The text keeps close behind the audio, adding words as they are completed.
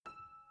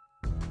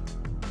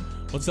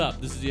What's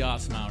up? This is the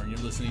Awesome Hour, and you're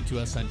listening to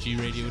us on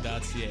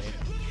gradio.ca.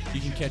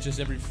 You can catch us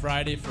every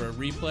Friday for a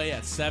replay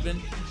at 7,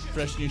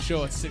 fresh new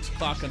show at 6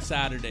 o'clock on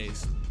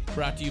Saturdays.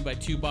 Brought to you by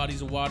Two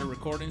Bodies of Water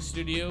Recording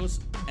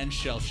Studios and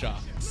Shell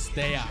Shock.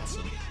 Stay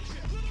awesome.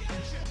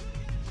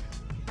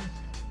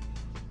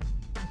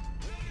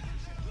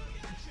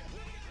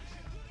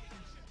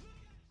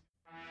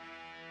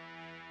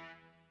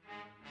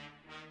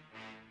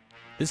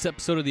 This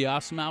episode of the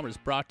Awesome Hour is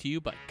brought to you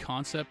by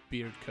Concept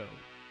Beard Co.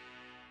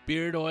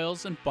 Beard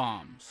oils and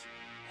balms,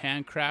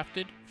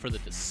 handcrafted for the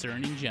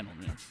discerning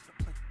gentleman.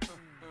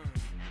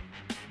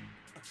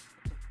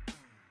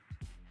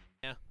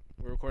 Yeah,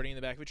 we're recording in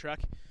the back of a truck.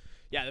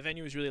 Yeah, the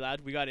venue was really loud.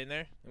 We got in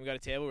there and we got a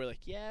table. We're like,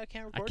 yeah, I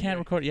can't record. I can't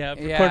record. Yeah, I've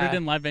Yeah. recorded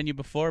in live venue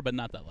before, but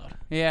not that loud.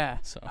 Yeah,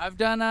 So I've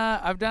done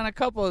a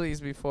couple of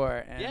these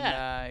before, and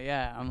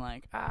Yeah. I'm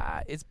like,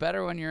 it's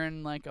better when you're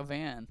in like a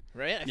van.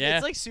 Right? I feel Yeah.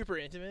 It's like super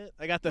intimate.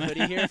 I got the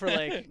hoodie here for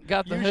like.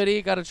 Got the usually-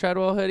 hoodie, got a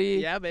Treadwell hoodie.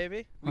 Yeah,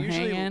 baby. We're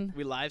Usually hanging.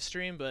 we live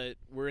stream, but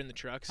we're in the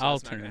truck. So I'll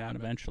it's not turn it gonna on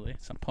happen. eventually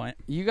at some point.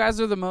 You guys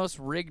are the most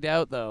rigged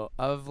out though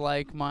of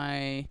like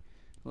my,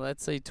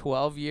 let's say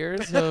 12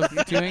 years of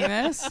doing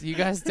this. You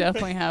guys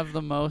definitely have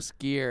the most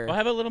gear. Well, I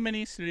have a little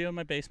mini studio in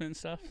my basement and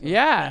stuff. So,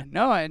 Yeah,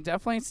 no, I'm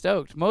definitely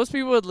stoked. Most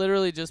people would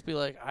literally just be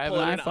like, I have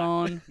Pull an it in.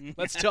 iPhone,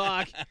 Let's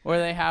talk. or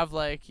they have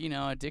like,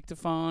 a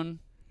dictaphone.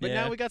 But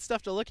Yeah. now we got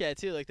stuff to look at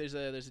too. Like there's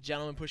a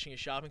gentleman pushing a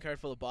shopping cart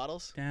full of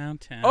bottles.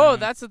 Downtown. Oh,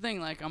 that's the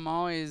thing. Like, I'm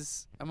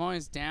always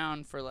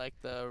down for like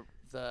the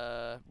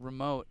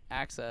remote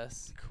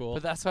access. cool.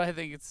 But that's why I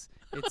think it's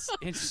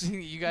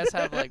interesting. You guys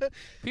have like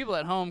people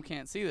at home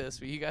can't see this,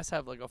 but you guys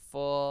have like a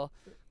full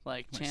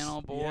like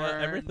channel board.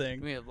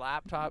 everything. We have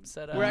laptops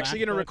set up. We're actually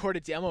gonna MacBook. record a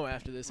demo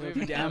after this. I We hope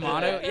have you're a down demo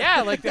for that. audio.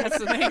 Yeah, like that's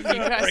the thing. You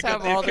guys Break up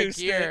have the all the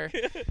acoustic. gear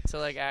to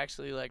like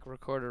actually like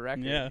record a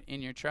record Yeah.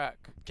 in your truck.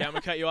 Okay, I'm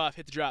gonna cut you off.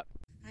 Hit the drop.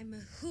 I'm a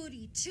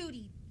hootie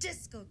tootie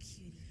disco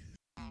cutie.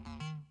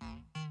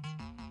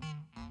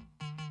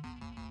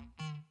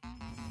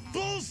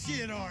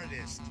 Bullshit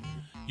artist.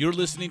 You're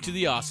listening to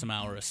the Awesome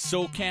Hour, a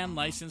SoCan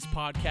licensed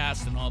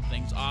podcast and all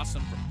things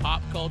awesome from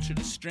pop culture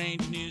to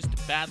strange news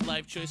to bad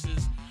life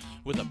choices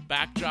with a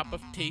backdrop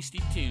of tasty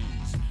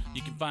tunes.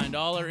 You can find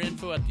all our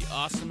info at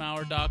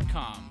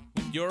theawesomehour.com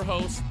with your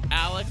hosts,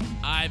 Alec,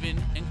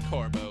 Ivan, and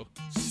Corbo.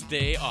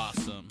 Stay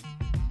awesome.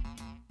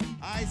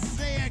 I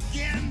say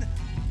again,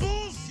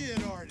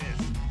 bullshit artist.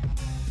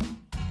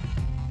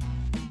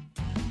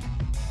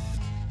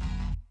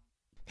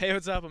 Hey,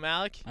 what's up? I'm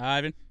Alec,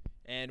 Ivan.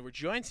 and we're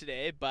joined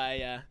today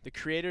by the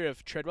creator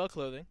of Treadwell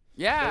Clothing,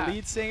 Yeah. the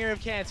lead singer of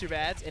Cancer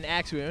Bats and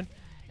Axe Wound,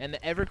 and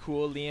the ever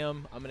cool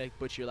Liam. I'm gonna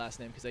butcher your last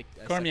name because I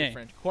suck Cormier. at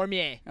French.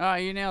 Cormier. Oh,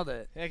 you nailed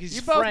it. Yeah, 'cause You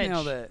he's both French.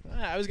 nailed it.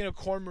 I was gonna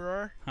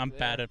Cormier. I'm Yeah.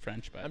 bad at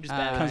French, but I'm just Uh,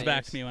 bad. it at comes back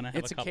names. to me when I have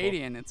It's a couple.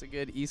 Acadian. It's a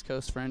good East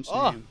Coast French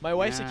Oh, name. my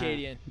wife's Yeah.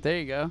 Acadian. There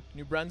you go.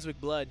 New Brunswick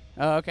blood.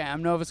 Oh, okay.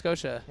 I'm Nova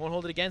Scotia. Won't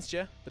hold it against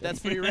you, but that's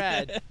pretty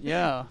rad.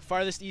 Yo.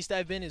 Farthest east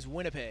I've been is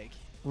Winnipeg.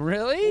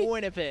 Really?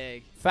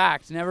 Winnipeg.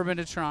 Fact. Never been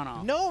to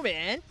Toronto. No,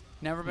 man.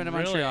 Never been to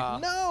Really? Montreal.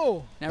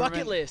 No. Never Bucket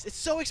been- list. It's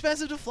so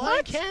expensive to fly in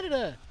What?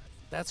 Canada.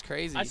 That's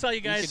crazy. I saw you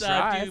guys could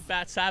drive. do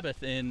Bat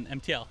Sabbath in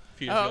MTL a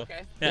few years Oh, ago. okay.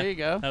 Yeah, There you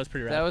go. That was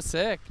pretty rad. That was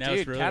sick. That was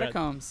Dude, really rad.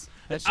 Catacombs.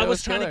 That I show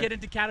was trying to killer. get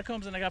into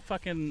Catacombs and I got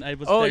fucking. I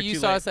was Oh, there you too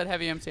saw late. us at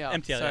Heavy MTL.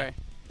 MTL, yeah. Sorry.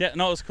 Yeah,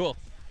 no, it was cool.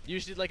 You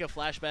just did like a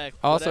flashback.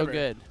 Also whatever.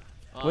 good.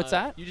 What's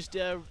that? You just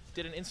did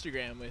an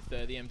Instagram with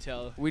the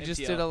MTL. We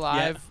just MTL. did a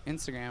live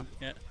Instagram.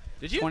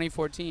 Did you?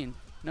 2014.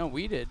 No,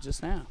 we did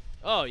just now.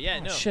 Oh yeah,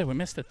 Oh, no. shit, we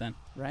missed it then.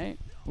 Right?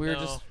 We were No.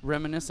 just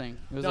reminiscing.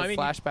 It was No, a I mean,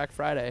 flashback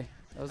Friday.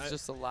 That was I-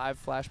 just a live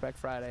flashback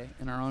Friday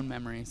in our own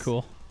memories.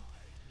 Cool.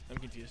 I'm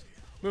confused.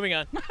 Moving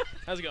on.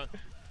 How's it going?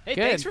 Hey,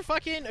 Good. thanks for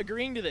fucking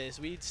agreeing to this.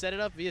 We set it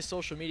up via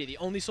social media, the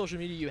only social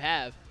media you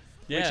have,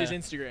 Yeah. which is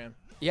Instagram.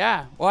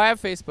 Yeah. Well, I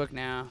have Facebook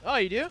now. Oh,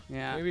 you do?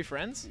 Yeah. Can we be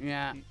friends?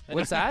 Yeah.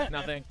 What's that?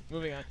 Nothing.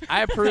 Moving on.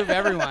 I approve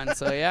everyone,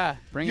 so yeah,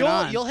 bring it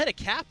on. You'll hit a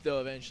cap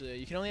though eventually.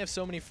 You can only have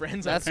so many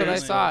friends. That's on what I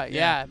Facebook. saw. Yeah.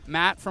 Yeah.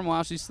 Matt from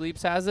While She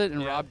Sleeps has it,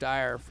 and Yeah. Rob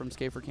Dyer from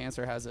Skate for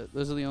Cancer has it.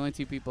 Those are the only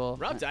two people.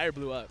 Rob Dyer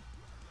blew up.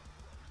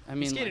 I He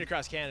mean, skated like-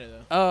 across Canada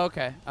though. oh,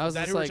 okay. I was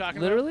that just who we're like, talking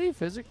about? literally,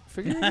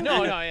 figuratively?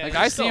 No, yeah. Like he's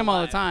I still see him all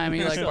the alive. time. He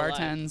He's like still alive.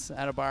 bartends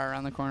at a bar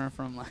around the corner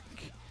from like,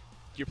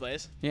 Your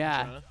place?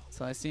 yeah. Toronto?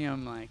 So I see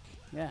him like,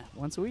 yeah,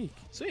 once a week.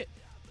 Sweet.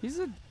 He's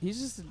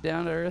just a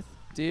down to earth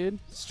dude,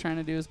 just trying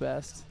to do his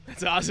best.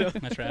 That's awesome.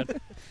 That's rad.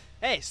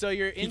 Hey, so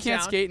you're in He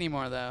can't town. skate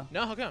anymore though.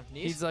 No, how come?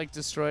 Knees? He's like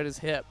destroyed his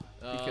hip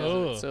because of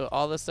Oh. it. So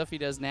all the stuff he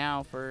does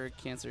now for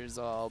cancer is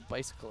all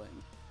bicycling.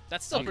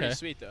 That's still pretty Okay.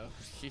 sweet though.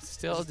 He's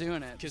still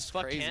doing it. Because It's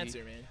fuck crazy.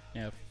 cancer, man.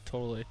 Yeah,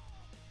 totally.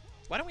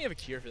 Why don't we have a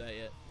cure for that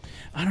yet?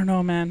 I don't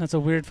know, man. That's a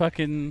weird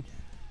fucking.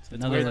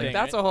 Another weird like- thing.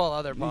 That's right? a whole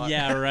other podcast.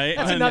 Yeah, right.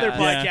 That's And, another yeah.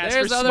 podcast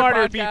There's for other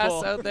smarter podcasts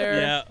people. out there.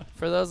 Yeah,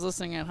 For those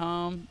listening at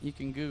home, you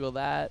can Google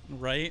that.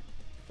 right.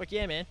 Fuck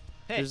yeah, man.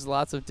 Hey, There's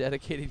lots of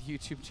dedicated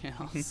YouTube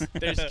channels.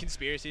 there's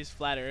conspiracies,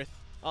 flat Earth,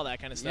 all that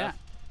kind of stuff.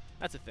 Yeah.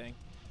 That's a thing.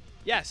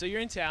 Yeah, so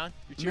you're in town.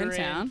 You're I'm in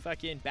touring town.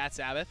 fucking Bat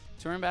Sabbath.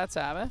 Touring Bad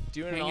Sabbath.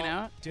 Doing it hanging all-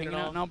 out. doing it hanging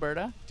out all. in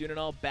Alberta. Doing an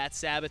all Bat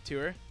Sabbath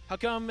tour. How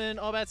come an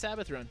all Bat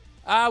Sabbath run?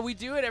 We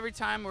do it every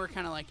time we're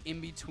kind of like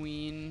in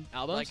between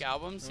Albums? Like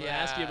albums. I'm Yeah. gonna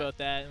ask you about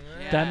that.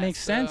 Yeah, That makes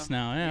so- sense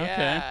now. Yeah,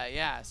 okay.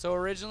 Yeah. So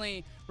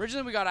originally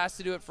we got asked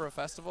to do it for a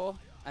festival,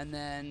 and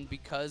then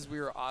because we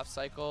were off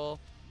cycle,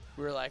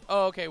 we were like,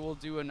 oh, okay, we'll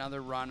do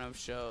another run of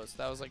shows.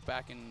 That was like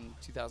back in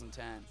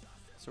 2010.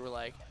 So we're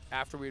like,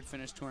 after we had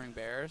finished touring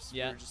Bears, we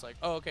were just like,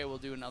 oh, okay, we'll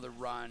do another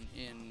run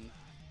in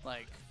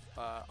like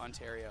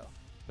Ontario.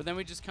 But then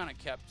we just kind of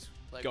kept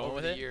like Going over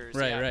with the it? years.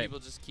 Right, yeah, right. People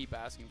just keep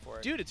asking for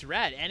it. Dude, it's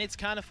rad, and it's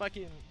kind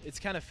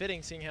of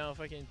fitting seeing how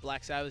fucking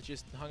Black Sabbath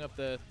just hung up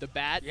the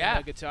bat Yeah.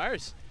 and the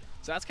guitars.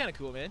 So that's kind of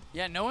cool, man.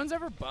 Yeah, no one's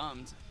ever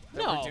bummed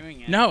that No. we're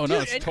doing it. No,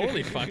 Dude, it's and-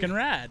 totally fucking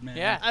rad, man.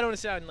 Yeah. I don't want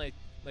to sound like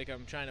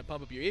I'm trying to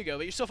pump up your ego,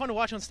 but you're so fun to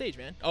watch on stage,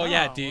 man. Oh,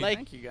 yeah, dude. Like-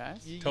 Thank you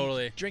guys. You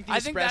Totally. drink the I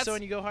think that's- espresso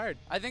and you go hard.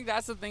 I think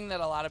that's the thing that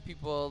a lot of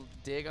people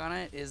dig on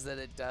it is that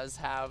it does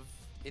have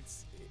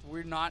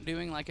we're not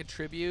doing like a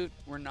tribute.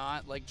 We're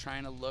not like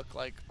trying to look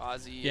like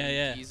Ozzy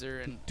and Geezer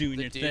and Doing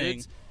the your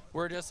dudes. thing.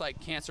 We're just like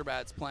Cancer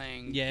Bats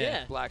playing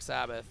Yeah. Black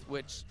Sabbath,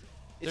 which It's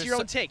there's your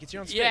own so- take. It's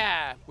your own spin.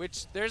 yeah,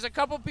 which there's a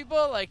couple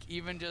people like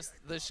even just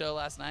the show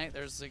last night.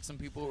 There's like some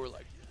people who were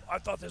like, I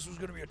thought this was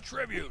gonna be a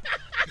tribute.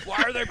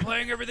 Why are they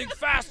playing everything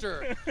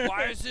faster?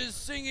 Why is his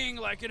singing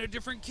like in a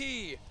different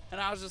key? And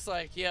I was just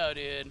like, yo,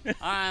 dude,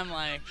 I'm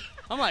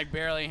like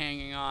barely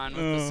hanging on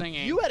with the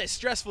singing. You had a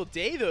stressful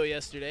day though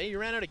yesterday. You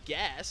ran out of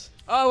gas.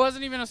 Oh, it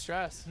wasn't even a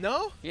stress.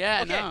 No?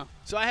 Yeah, Okay. no.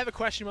 So I have a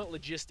question about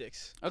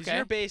logistics. 'Cause Okay.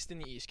 You're based in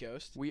the East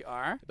Coast, We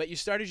are but you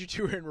started your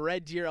tour in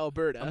Red Deer,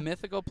 Alberta. a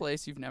mythical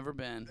place you've never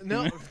been.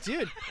 No,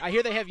 dude. I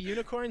hear they have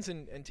unicorns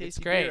and It's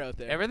tasty great. beer out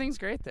there. Everything's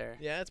great there.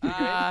 Yeah, it's pretty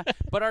great.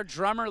 But our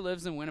drummer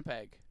lives in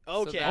Winnipeg. So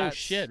Okay. Oh, that's-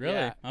 shit, really?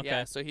 Yeah, Okay.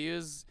 Yeah, so he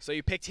was So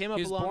you picked him up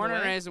along born the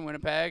and way? raised in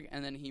Winnipeg,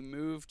 and then he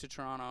moved to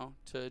Toronto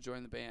to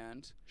join the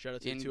band Shout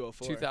out to in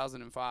 204.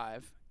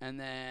 2005. And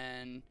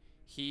then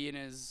he and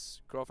his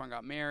girlfriend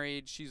got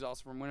married. She's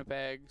also from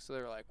Winnipeg, so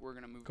they were like, we're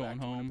going to move Going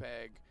back home. to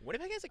Winnipeg.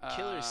 Winnipeg has a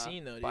killer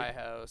scene though, dude. Buy a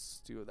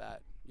house, do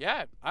that.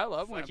 Yeah, I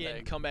love Fucking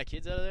Winnipeg. comeback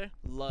kids out of there.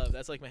 Love.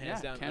 That's like my hands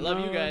Yeah, down. I Ken love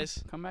you Mode,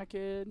 guys. Comeback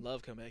Kid.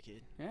 Love comeback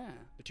kid. Yeah.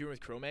 They're touring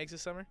with Cro-Mags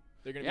this summer.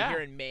 They're gonna Yeah. be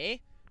here in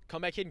May.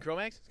 Comeback Kid and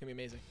Cro-Mags. It's gonna be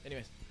amazing.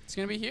 Anyways, It's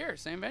going to be here,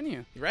 same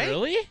venue. right?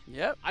 Really?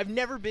 Yep. I've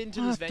never been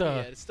to this What venue the-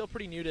 yet. It's still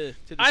pretty new to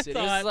the I city.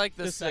 This thought- is like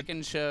the this is a-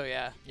 second show,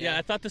 yeah. Yeah,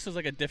 I thought this was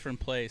like a different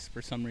place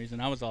for some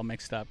reason. I was all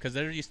mixed up because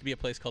there used to be a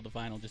place called the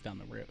Vinyl just down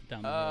the road.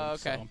 Oh, okay.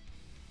 So,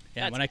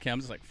 yeah, That's when I came, I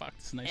was like, "Fuck,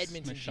 this is nice."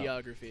 Edmonton nice shop.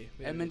 geography.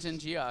 Edmonton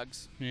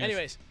Geogs. Yes.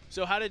 Anyways,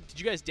 so did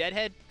you guys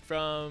deadhead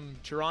from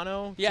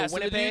Toronto Yeah, to so the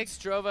Winnipeg? dudes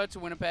drove out to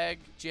Winnipeg,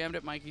 jammed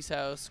at Mikey's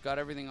house, got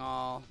everything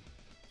all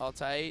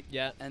tight.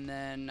 Yeah. And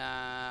then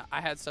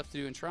I had stuff to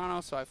do in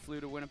Toronto, so I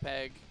flew to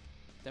Winnipeg.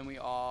 Then we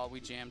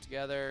jammed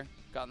together,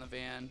 got in the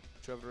van,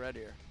 drove to Red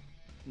Deer.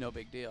 No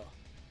big deal.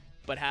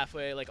 But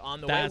halfway, like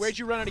on the way, That's where'd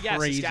you run out of gas?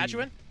 crazy.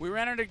 Saskatchewan? We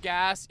ran out of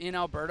gas in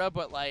Alberta,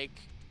 but like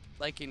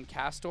in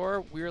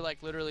Castor, we were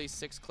like literally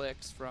 6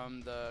 clicks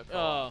from the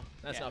Oh,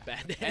 that's Yeah. not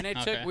bad. And it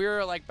Okay. we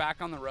were like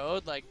back on the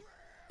road like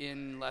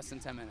in less than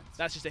 10 minutes.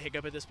 That's just a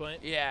hiccup at this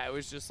point. Yeah, it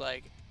was just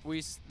like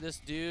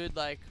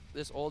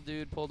this old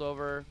dude pulled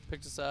over,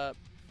 picked us up.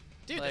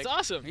 Dude, Like, that's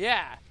awesome.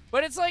 Yeah,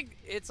 but it's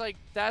like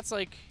that's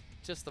like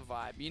just the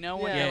vibe, you know?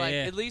 When Yeah. you're like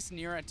Yeah. at least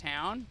near a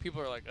town, people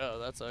are like, "Oh,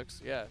 that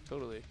sucks." Yeah,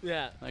 totally.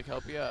 Yeah. Like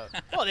help you out.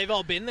 Well, they've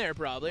all been there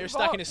probably. They're We've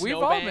stuck all- in a We've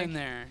snowbank. all been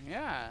there.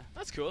 Yeah.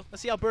 That's cool.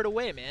 That's the Alberta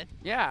way, man.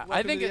 Yeah, I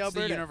Welcome think to the it's the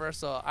Alberta.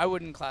 universal. I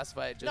wouldn't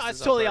classify it just No, as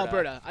it's totally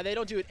Alberta. Alberta. They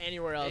don't do it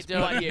anywhere else. They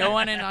don't- but here. no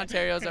one in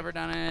Ontario's ever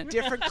done it.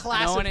 Different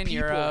class no one of in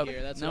people Europe.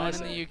 here. That's no what I one in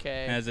say. the UK.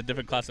 Yeah, there's a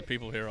different class of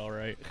people here, all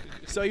right.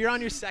 So you're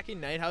on your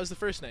second night. How's the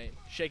first night?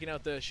 Shaking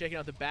out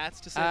the bats,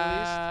 to say the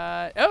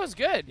least. It was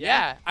good. Yeah?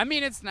 Yeah. I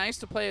mean, it's nice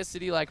to play a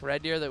city like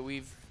Red Deer that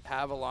we've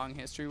have a long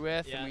history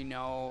with, Yeah. and we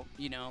know,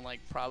 like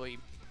probably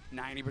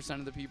 90%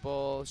 of the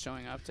people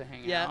showing up to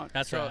hang Yeah. out.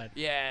 That's so, right.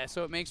 Yeah,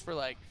 so it makes for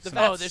like, The oh,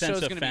 Vats this sense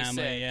show's of gonna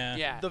family, be sick. yeah.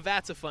 Yeah. The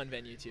Vat's a fun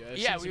venue too. I've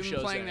Yeah, seen some we've been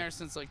shows playing there. there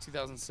since like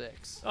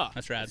 2006. Oh,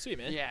 That's rad. Sweet,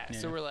 man. Yeah, Yeah.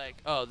 so we're like,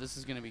 oh, this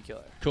is gonna be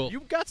killer. Cool.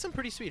 You got some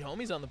pretty sweet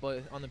homies on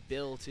the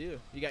bill too.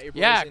 You got your boys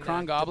Yeah, in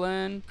Kron that.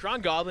 Goblin,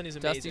 Kron Goblin is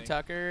amazing. Dusty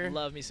Tucker.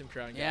 Love me some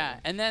Kron Yeah,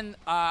 Goblin. and then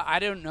I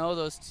don't know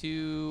those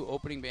 2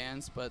 opening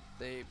bands, but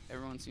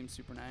everyone seems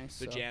super nice.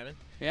 They're so. jamming.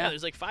 Yeah,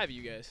 There's like 5 of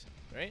you guys,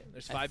 right?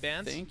 There's 5 I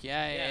bands. think.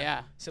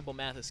 Yeah. Simple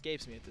math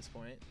escapes me at this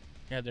point.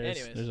 Yeah, Anyways.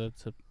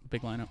 it's a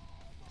big lineup.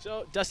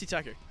 So Dusty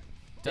Tucker.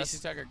 Dusty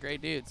Tucker, great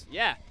dudes.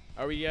 Yeah.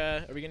 Are we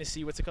gonna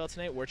see what's it called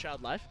tonight? War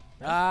Child Live?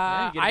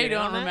 Yeah, you gonna I get in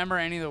on don't that? remember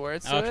any of the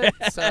words to Okay.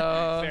 it, so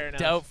Fair enough.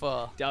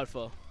 doubtful.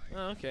 Doubtful. Oh,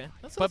 okay.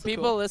 That's But also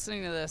people cool.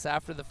 listening to this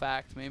after the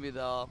fact, maybe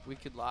we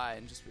could lie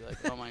and just be like,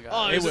 "Oh my god,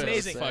 Oh, it this was is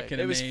amazing. sick." fucking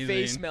It was amazing.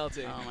 face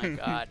melting. Oh my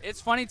god, it's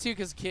funny too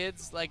because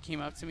kids like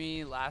came up to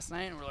me last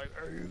night and were like,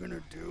 "Are you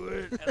gonna do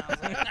it?" And I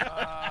was like,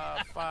 "Oh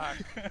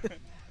fuck,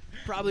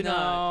 Probably not.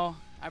 no."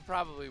 I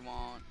probably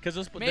won't.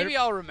 Because Maybe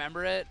I'll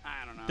remember it.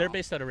 I don't know. they're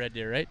based out of Red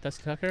Deer, right?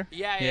 Dusty Tucker?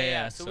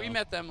 Yeah. So we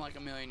met them like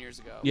a million years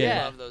ago.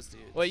 Yeah. I love those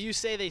dudes. Well, you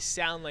say they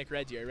sound like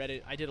Red Deer. I read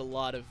it. I did a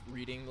lot of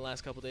reading the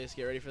last couple days to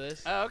get ready for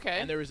this. Oh, okay.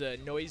 And there was a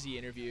noisy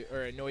interview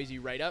or a noisy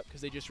write-up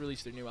because they just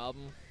released their new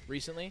album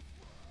recently,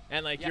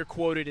 and like you're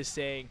quoted as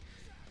saying,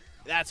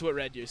 "That's what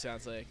Red Deer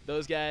sounds like.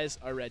 Those guys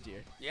are Red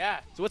Deer." Yeah.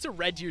 So what's a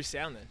Red Deer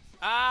sound then?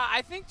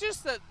 I think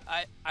just that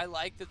I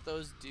like that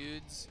those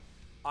dudes,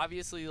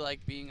 obviously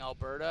like being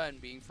Alberta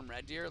and being from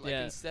Red Deer, like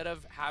instead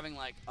of having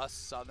like a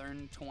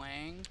southern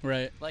twang,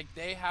 Right. like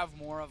they have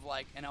more of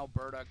like an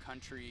Alberta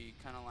country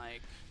kind of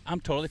like. I'm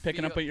totally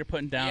picking up what you're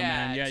putting down,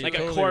 man. Yeah, like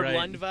you're a totally Corb right.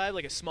 Lund vibe,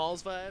 like a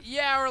Smalls vibe.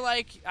 Yeah, or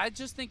like I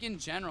just think in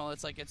general,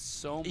 it's like it's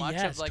so much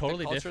Yeah, of it's like totally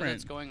the culture different.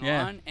 that's going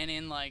Yeah. on, and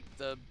in like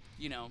the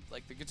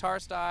like the guitar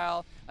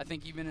style. I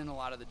think even in a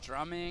lot of the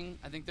drumming,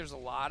 I think there's a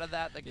lot of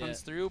that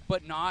comes through,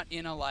 but not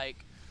in a like,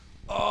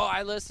 oh,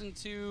 I listened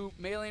to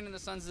Maylene and the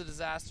Sons of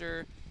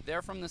Disaster.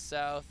 They're from the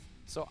South,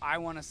 so I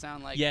want to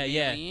sound like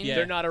Maylene.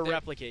 They're not a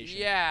replication.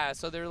 Yeah,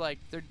 so they're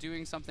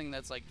doing something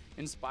that's like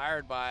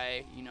inspired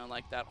by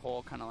like that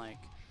whole kind of like.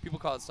 People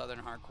call it Southern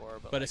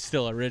hardcore, but like, it's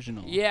still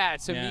original. Yeah,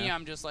 to me,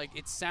 I'm just like,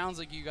 it sounds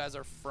like you guys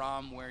are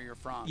from where you're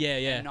from. Yeah.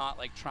 And not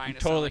like trying to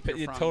totally, sound like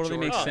you're from it totally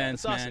Georgia. makes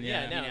sense, man. Awesome.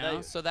 Yeah,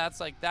 So that's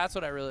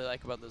what I really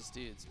like about those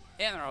dudes,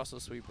 and they're also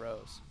sweet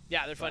bros.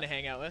 Yeah, they're fun to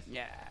hang out with.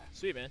 Yeah.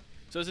 Sweet, man.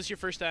 So is this your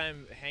first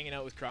time hanging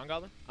out with Kron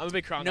Goblin? I'm a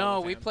big Kron No,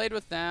 Goblin we fan. played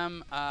with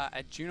them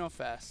at Juno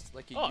Fest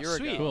like a year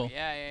sweet. ago. Cool.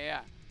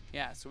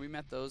 Yeah. So we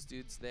met those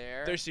dudes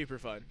there. They're super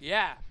fun.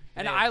 Yeah.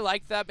 And Yeah. I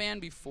liked that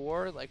band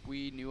before. Like,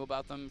 we knew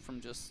about them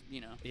from just,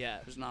 Yeah.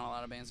 there's not a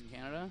lot of bands in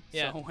Canada.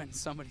 Yeah. So when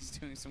somebody's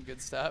doing some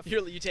good stuff, You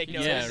take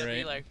notice. Yeah, tend to be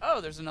right. like,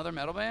 oh, there's another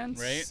metal band?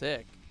 Right.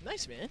 Sick.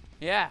 Nice, man.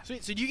 Yeah.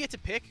 Sweet. So do you get to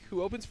pick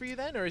who opens for you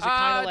then, or is it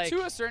kind of like?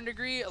 To a certain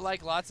degree,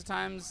 like, lots of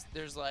times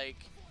there's, like,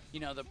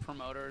 the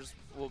promoters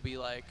will be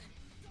like,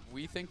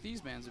 we think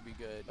these bands would be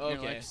good. And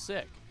Okay. You're like,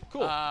 sick.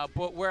 Cool.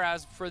 But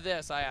whereas for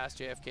this, I asked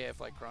JFK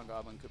if, like, Kron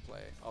Goblin could play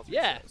all three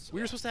Yeah, shows.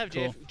 we were supposed to have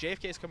Cool.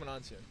 JFK's coming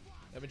on soon.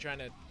 I've been trying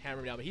to hammer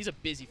him down, but he's a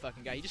busy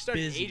fucking guy. He just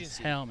started an Busy as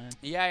agency. hell, man.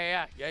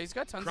 Yeah, he's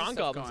got tons Kron of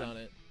stuff Goblin's going. on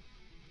it.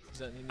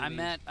 I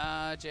met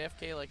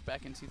JFK like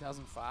back in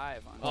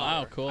 2005 on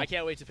Wow, tour. cool. I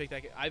can't wait to pick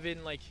that. I've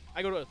been like,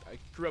 I grew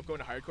up going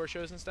to hardcore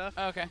shows and stuff.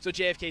 Oh, okay. So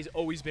JFK's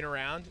always been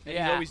around, and he's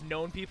Yeah. always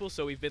known people.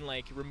 So we've been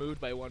like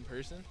removed by one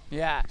person.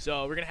 Yeah.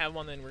 So we're gonna have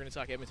one. Then we're gonna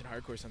talk Edmonton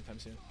hardcore sometime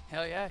soon.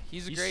 Hell yeah.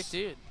 He's a great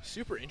dude.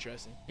 Super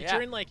interesting. He Yeah.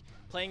 turned like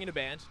playing in a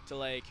band to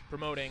like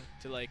promoting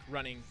to like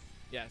running.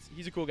 Yeah,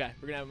 he's a cool guy.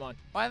 We're gonna have him on.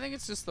 Well, I think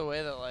it's just the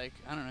way that, like,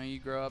 I don't know, you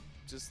grow up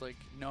just, like,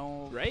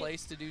 no Right.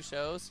 place to do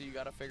shows, so you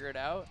got to figure it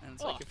out. And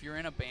it's like, if you're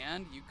in a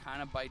band, you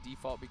kind of by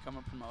default become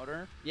a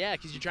promoter. Yeah,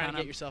 because you're trying to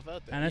kinda- get yourself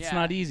out there. And it's Yeah.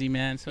 not easy,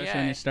 man, especially when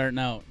Yeah. you're starting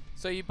out.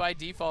 So you by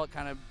default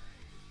kind of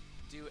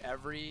do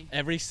everything.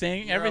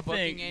 You're You're a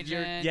booking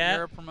agent,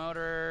 you're a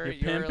promoter,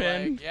 You're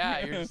pimping. like,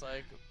 yeah, you're just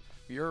like,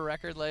 you're a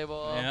record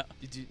label. Yeah.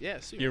 Yeah,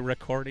 super. You're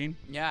recording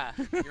Yeah,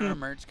 you're a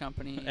merch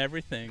company.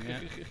 everything. Yeah.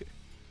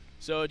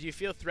 So, do you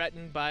feel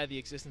threatened by the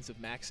existence of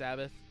Mac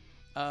Sabbath?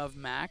 Of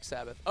Mac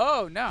Sabbath.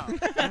 Oh, no.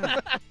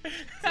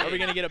 Are we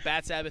gonna get a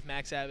Bat Sabbath,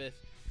 Mac Sabbath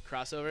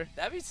crossover?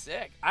 That'd be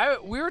sick.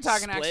 We were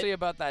talking Split? actually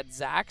about that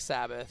Zach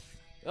Sabbath.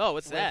 Oh,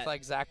 what's with that?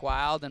 like Zach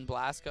Wild and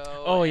Blasco.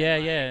 Oh, and, yeah,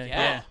 like,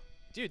 yeah.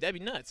 Dude, that'd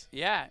be nuts.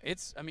 Yeah, it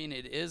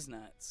is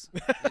nuts.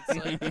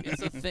 It's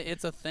like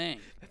it's a thing.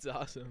 That's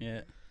awesome.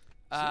 Yeah.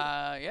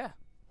 Yeah.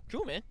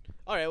 Cool, man.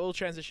 All right, we'll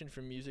transition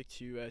from music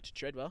to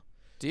Treadwell.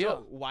 Deal.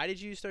 So, why did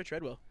you start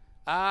Treadwell?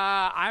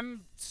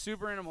 I'm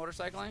super into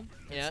motorcycling.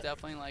 Yeah. It's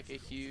definitely like a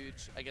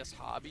huge, I guess,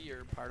 hobby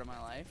or part of my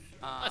life.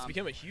 That's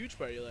become a huge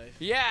part of your life.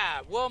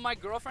 Yeah. Well, my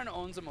girlfriend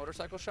owns a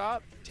motorcycle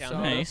shop. Town so,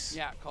 Moto? Nice.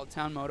 Yeah, called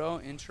Town Moto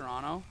in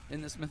Toronto,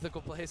 in this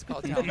mythical place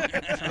called Town Moto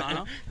in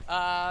Toronto.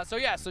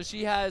 So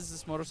she has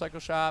this motorcycle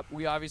shop.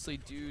 We obviously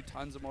do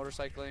tons of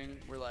motorcycling.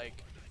 We're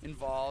like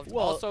involved.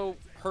 Well- Also,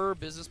 her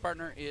business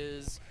partner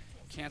is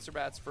Cancer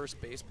Bat's first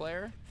bass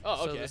player.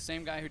 Oh, So okay. the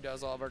same guy who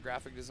does all of our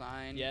graphic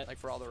design, Yeah. like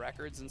for all the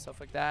records and stuff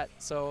like that.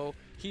 So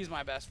he's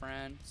my best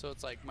friend. So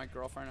it's like my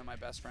girlfriend and my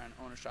best friend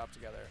own a shop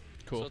together.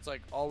 Cool. So it's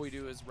like all we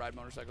do is ride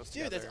motorcycles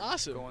Dude, together. that's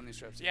awesome. Go on these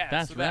trips. Yeah,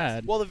 That's it's the best.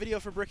 rad. Well, the video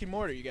for Brick and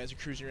Mortar, you guys are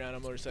cruising around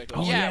on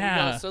motorcycles. Oh, yeah, we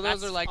yeah. go. So those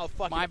That's- are like oh,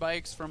 fuck my it.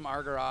 bikes from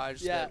our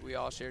garage Yeah. that we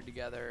all shared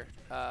together.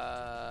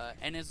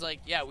 And it's like,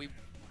 yeah, we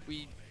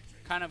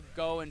kind of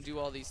go and do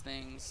all these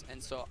things.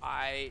 And so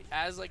I,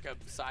 as like a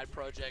side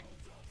project,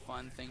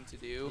 fun thing to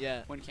do.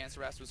 Yeah. When Cancer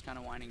Rest was kind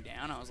of winding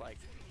down, I was like,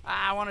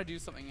 I want to do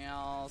something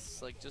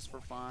else, like just for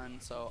fun.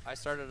 So I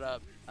started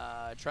up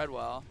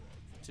Treadwell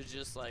to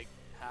just like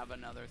have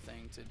another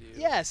thing to do.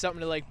 Yeah, something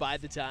to like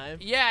bide the time.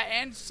 Yeah,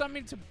 and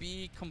something to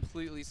be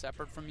completely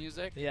separate from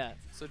music. Yeah.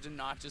 So to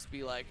not just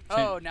be like,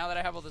 oh, now that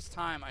I have all this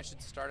time, I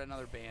should start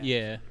another band.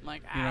 Yeah. I'm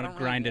like, You I wanna don't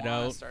grind really it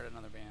wanna out. start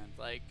another band.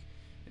 Like,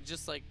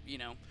 just like, you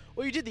know.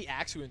 Well, you did the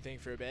Axewound thing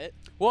for a bit.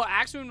 Well,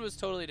 Axewound was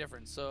totally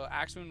different. So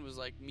Axewound was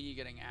like me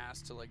getting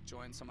asked to like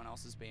join someone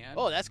else's band.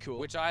 Oh, that's cool.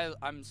 Which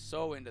I'm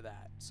so into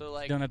that. So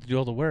like You don't have to do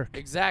all the work.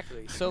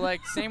 Exactly. So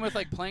like same with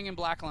like playing in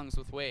Black Lungs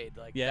with Wade.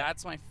 Like Yeah.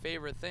 that's my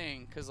favorite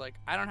thing because like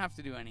I don't have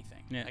to do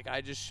anything. Yeah. Like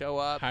I just show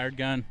up. Hired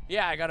gun.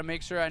 Yeah, I got to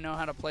make sure I know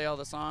how to play all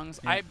the songs.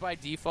 Yeah. I by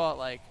default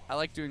like I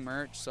like doing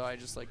merch, so I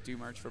just like do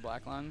merch for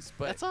Black Lungs.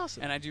 But That's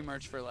awesome. And I do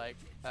merch for like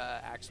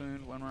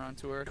Axewound when we're on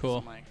tour. 'Cause Cool.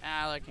 I'm like,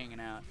 I like hanging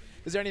out.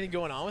 Is there anything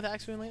going on with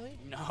Axewound lately?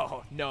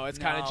 No. No, it's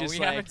kind of just we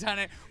like haven't done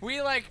it.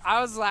 We like I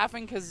was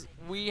laughing because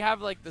we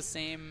have like the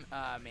same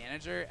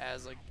manager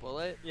as like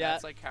Bullet. Yeah.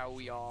 That's like how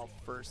we all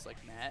first like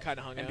met.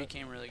 Kinda hung and out.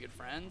 became really good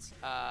friends.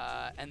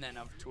 And then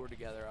I've toured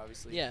together,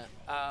 obviously. Yeah.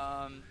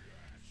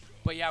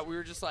 But yeah, we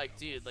were just like,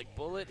 dude, like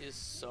Bullet is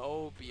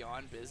so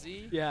beyond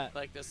busy. Yeah.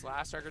 Like this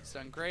last record's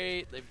done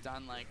great. They've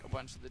done like a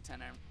bunch of the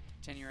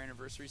 10-year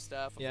anniversary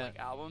stuff of Yeah. like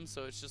albums.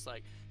 So it's just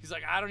like he's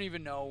like, I don't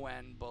even know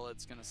when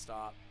Bullet's gonna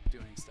stop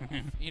doing stuff.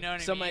 You know what I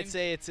mean? Some might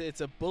say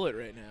it's a bullet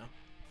right now.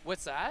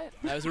 What's that?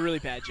 That was a really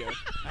bad joke.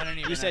 I don't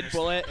even. You said understand.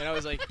 bullet, and I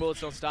was like, bullets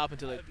don't stop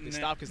until they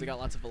stop because they got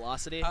lots of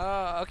velocity.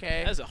 Oh,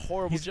 okay. That was a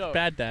horrible He's joke.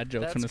 bad dad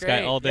jokes That's from this great.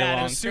 guy all day Yeah, and it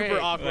long. was super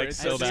Great. awkward. Like,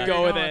 so Let's just bad.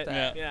 go with Going it. with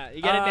that. Yeah,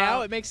 you get it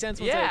now. It makes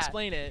sense once I yeah.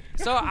 explain it.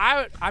 So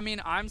I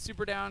mean, I'm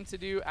super down to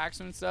do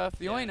Axewound stuff.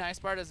 The only Yeah. nice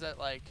part is that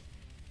like,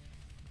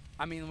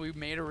 I mean, we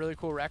made a really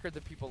cool record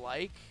that people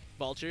like.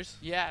 Vultures.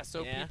 Yeah,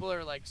 so Yeah. people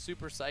are like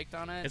super psyched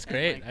on it. It's and,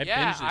 great. like, I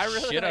yeah, binged the I really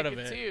shit like out of it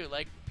it. too.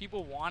 Like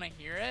people want to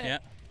hear it. Yeah.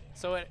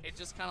 So it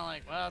just kind of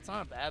like, well, it's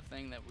not a bad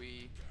thing that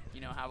we,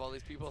 you know, have all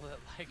these people that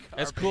like.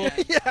 That's our cool.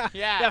 band. Yeah.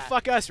 Yeah. Yeah.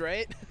 Fuck us,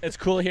 right? It's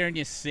cool hearing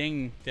you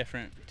sing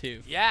different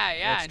too. Yeah,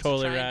 yeah, That's and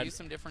totally to try rad. and do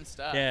some different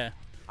stuff. Yeah.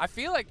 I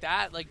feel like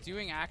that, like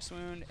doing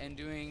Axewound and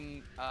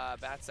doing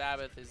Bat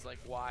Sabbath is like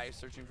why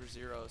Searching for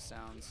Zero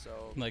sounds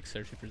so. Like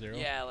Searching for Zero.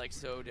 Yeah, like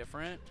so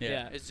different.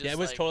 Yeah. It's just Yeah, it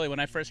was like, totally when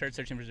I first heard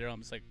Searching for Zero,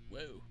 I'm just like,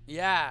 whoa.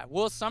 Yeah,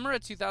 well, summer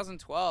of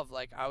 2012,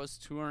 like I was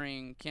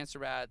touring Cancer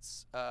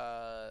Bats,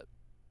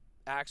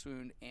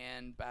 Axewound,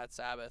 and Bat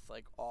Sabbath,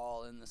 like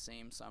all in the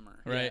same summer.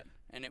 Right.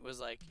 And it was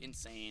like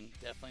insane.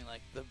 Definitely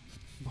like the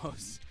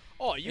most.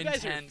 Oh, you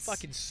guys Intense. are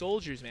fucking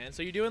soldiers, man.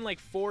 So you're doing like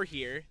 4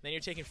 here, then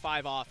you're taking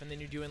 5 off, and then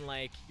you're doing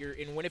like you're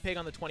in Winnipeg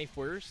on the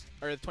 21st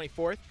or the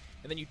 24th,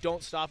 and then you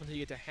don't stop until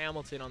you get to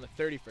Hamilton on the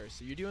 31st.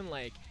 So you're doing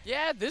like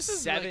Yeah, this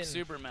is 7. like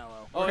super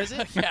mellow. Oh, is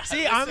it? Yeah. See,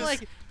 this I'm is-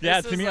 like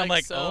Yeah, this to me, is, I'm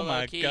like, so oh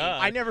my low-key.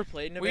 God. I never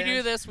played in a We band.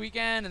 do this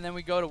weekend, and then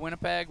we go to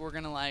Winnipeg. We're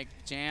gonna like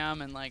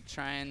jam and like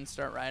try and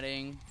start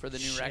writing for the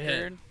new Shit.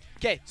 record.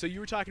 Okay, so you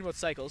were talking about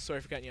cycles. Sorry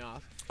for cutting you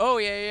off. Oh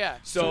yeah.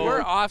 So So-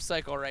 we're off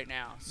cycle right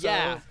now. So,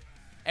 Yeah.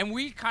 And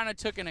we kind of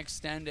took an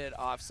extended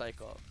off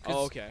cycle. 'Cause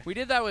Oh, okay. We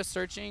did that with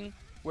Searching,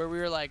 where we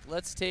were like,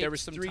 let's take There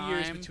was some 3 time.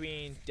 years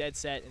between Dead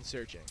Set and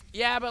Searching.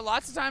 Yeah, but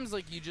lots of times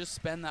like you just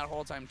spend that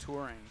whole time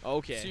touring.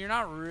 Okay. So you're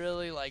not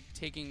really like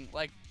taking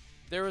like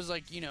there was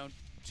like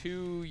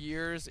 2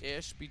 years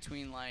ish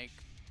between like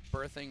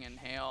Birthing and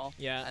Hail.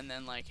 Yeah. And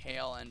then like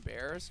Hail and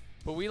Bears.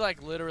 But we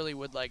like literally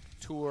would like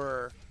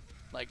tour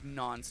like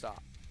nonstop.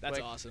 That's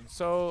Like, awesome.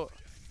 So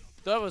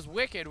that was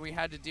wicked. We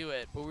had to do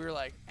it, but we were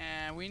like,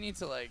 we need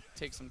to like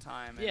take some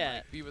time and Yeah.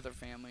 like, be with our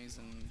families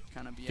and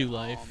kind of be Do at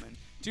life. home and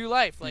do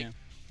life. Like Yeah.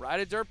 ride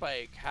a dirt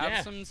bike, have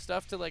Yeah. some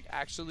stuff to like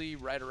actually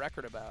write a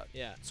record about.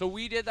 Yeah. So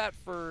we did that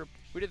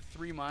we did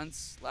 3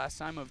 months last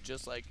time of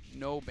just like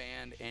no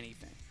band,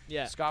 anything.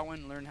 Yeah. Scott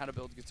went and learned how to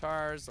build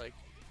guitars. Like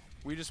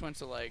we just went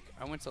to like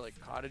I went to like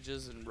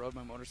cottages and rode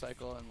my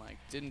motorcycle and like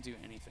didn't do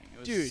anything. It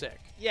was Dude. sick.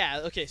 Yeah.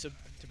 Okay. So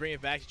to bring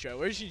it back to Troy,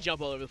 we're just gonna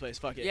jump all over the place.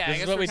 Fuck it. Yeah, I This is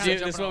guess what we're we kinda do. This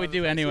is jumping what all we over the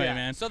do place. anyway, Yeah.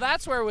 man. So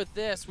that's where with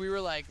this we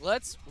were like,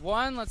 let's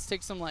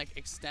take some like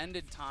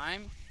extended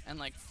time and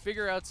like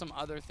figure out some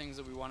other things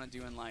that we want to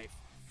do in life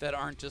that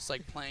aren't just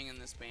like playing in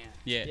this band.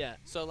 Yeah. Yeah.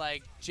 So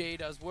like Jay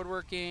does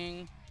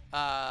woodworking.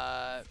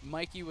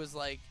 Mikey was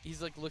like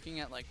he's like looking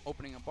at like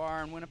opening a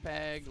bar in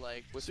Winnipeg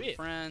like with some Sweet.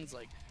 friends.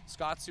 Like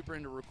Scott's super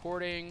into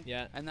recording.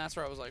 Yeah. And that's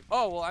where I was like,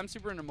 oh well, I'm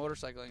super into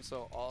motorcycling,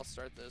 so I'll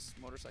start this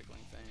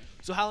motorcycling thing.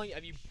 So how long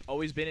have you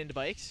always been into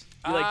bikes?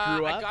 You like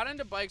grew up? I got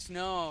into bikes.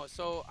 No,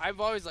 so I've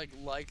always like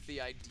liked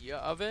the idea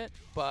of it,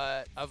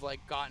 but I've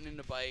like gotten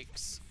into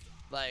bikes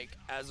like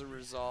as a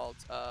result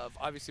of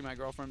obviously my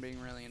girlfriend being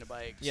really into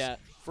bikes. Yeah.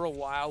 For a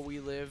while, we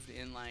lived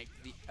in like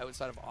the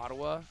outside of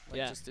Ottawa, like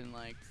Yeah. just in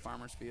like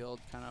Farmers Field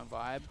kind of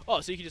vibe.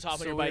 Oh, so you can just hop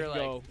So on your we bike were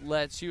and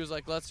like, go. She was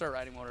like, let's start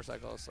riding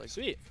motorcycles. Like,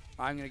 Sweet.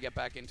 I'm gonna get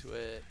back into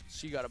it.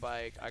 She got a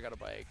bike, I got a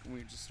bike, and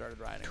we just started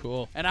riding.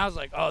 Cool. And I was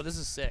like, oh, this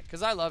is sick,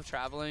 because I love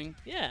traveling.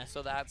 Yeah.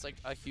 So that's like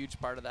a huge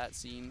part of that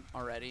scene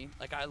already.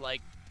 Like I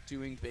like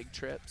doing big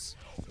trips.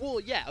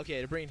 Well, yeah.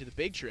 Okay. To bring it to the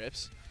big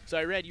trips. So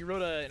I read you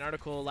wrote an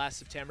article last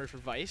September for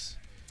Vice.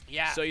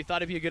 Yeah. So you thought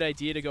it'd be a good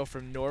idea to go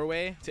from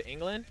Norway to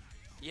England,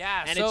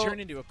 yeah. and so, it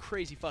turned into a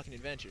crazy fucking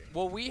adventure.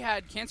 well, we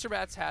had Cancer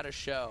Bats had a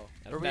show,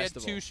 At a or we had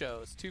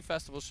festival. 2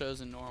 festival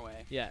shows in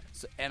Norway. Yeah.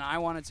 So, and I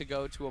wanted to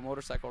go to a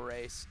motorcycle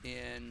race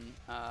in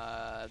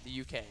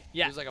the UK.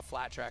 Yeah. It was like a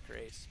flat track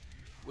race,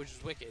 which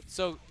is wicked.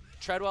 So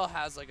Treadwell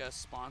has like a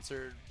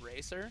sponsored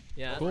racer.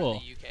 Yeah. over Cool. in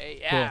the UK.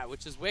 Yeah,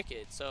 which is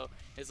wicked. So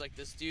it's like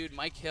this dude,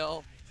 Mike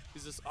Hill.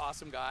 He's this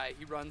awesome guy.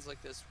 He runs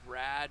like this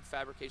rad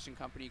fabrication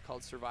company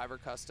called Survivor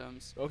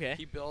Customs. Okay.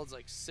 He builds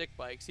like sick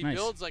bikes. He Nice.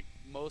 builds like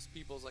most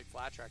people's like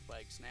flat track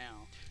bikes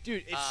now.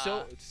 Dude,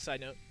 it's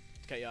side note,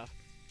 to cut you off.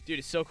 Dude,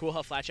 it's so cool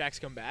how flat tracks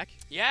come back.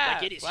 Yeah,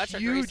 Like, it is flat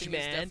track huge, racing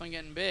man. is definitely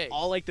getting big.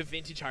 All like the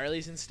vintage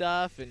Harleys and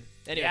stuff. And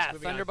anyways, Yeah,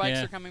 moving Thunder on. bikes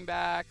Yeah. are coming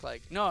back.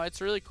 Like, no,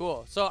 it's really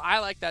cool. So I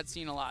like that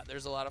scene a lot.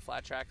 There's a lot of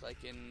flat track like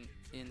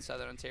in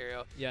Southern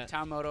Ontario. Yeah.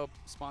 Town Moto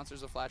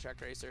sponsors a flat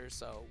track racer,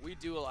 so we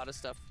do a lot of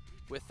stuff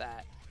with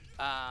that.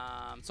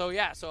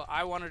 So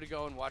I wanted to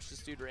go and watch this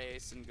dude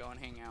race and go and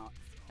hang out.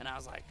 And I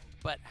was like,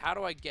 but how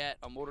do I get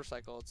a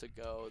motorcycle to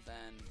go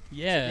then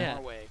Yeah. to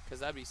Norway? Because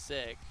that'd be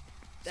sick.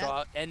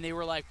 And they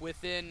were like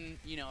within,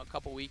 a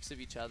couple weeks of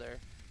each other.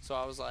 So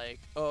I was like,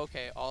 oh,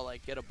 okay, I'll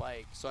like get a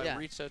bike. So Yeah. I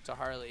reached out to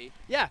Harley.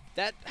 Yeah,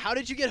 how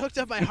did you get hooked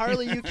up by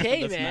Harley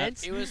UK, That's man?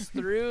 nuts. It was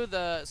through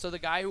the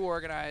guy who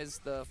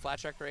organized the flat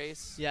track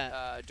race.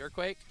 Yeah.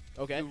 Dirkquake.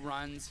 Okay.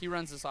 He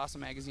runs this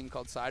awesome magazine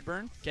called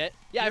Sideburn. Okay.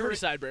 Yeah, I've heard of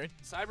Sideburn.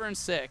 Sideburn's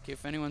sick.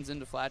 If anyone's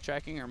into flat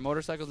tracking or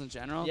motorcycles in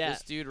general, Yeah.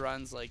 this dude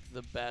runs like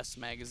the best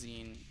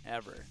magazine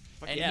ever.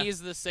 Fuck And yeah.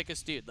 he's the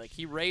sickest dude. Like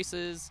he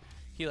races,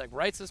 he like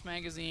writes this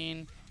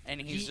magazine, and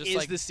he's He just is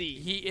like the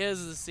scene. He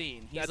is the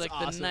scene. He's That's like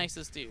awesome. the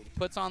nicest dude.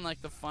 Puts on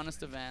like the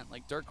funnest event.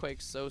 Like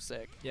Dirkquake's so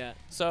sick. Yeah.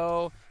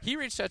 So he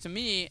reached out to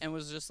me and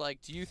was just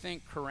like, do you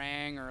think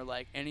Kerrang or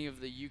like any of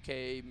the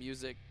UK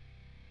music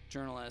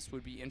journalists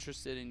would be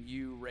interested in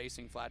you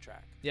racing flat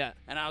track? Yeah.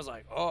 And I was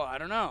like, oh, I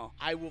don't know.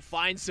 I will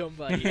find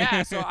somebody.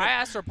 Yeah, so I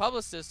asked her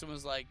publicist and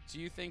was like, do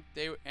you think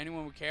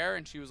anyone would care?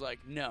 And she was like,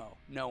 no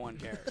one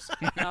cares.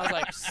 And I was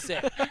like,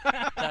 sick.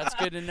 That's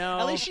good to know.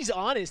 At least she's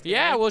honest.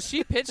 Yeah, man. well,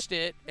 she pitched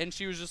it, and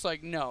she was just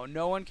like,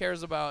 no one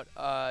cares about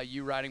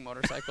you riding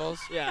motorcycles.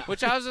 Yeah.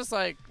 Which I was just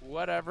like,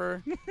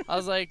 whatever. I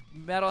was like,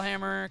 Metal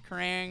Hammer,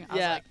 Kerrang. I was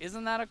Yeah. like,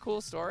 isn't that a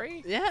cool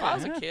story? Yeah. If I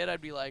was a kid,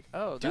 I'd be like,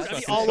 oh, Dude, that's I'd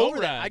be fucking all so over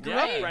that. rad. I grew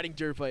Right. up riding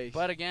dirt bikes.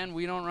 But again,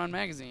 we don't run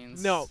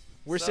magazines. no,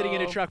 we're sitting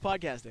in a So- truck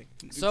podcasting.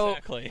 So,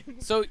 Exactly.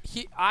 so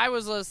I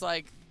was just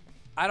like,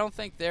 I don't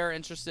think they're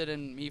interested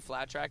in me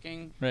flat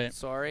tracking. Right.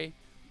 Sorry.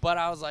 But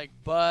I was like,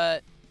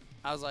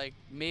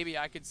 maybe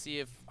I could see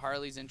if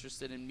Harley's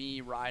interested in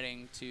me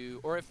riding to,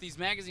 or if these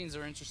magazines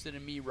are interested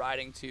in me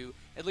riding to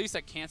at least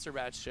a Cancer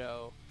Batch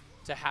show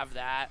to have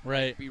that like,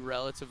 Right. be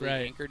relatively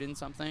Right. anchored in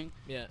something.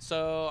 Yeah.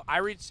 So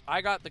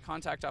I got the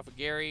contact off of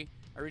Gary.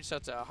 I reached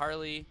out to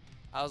Harley.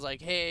 I was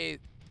like, hey,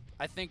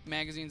 I think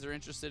magazines are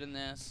interested in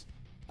this.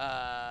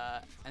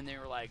 And they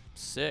were like,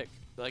 sick.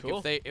 Like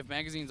Cool. if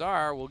magazines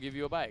are, we'll give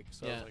you a bike.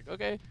 So I Yeah. was like,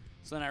 okay.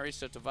 So then I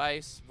reached out to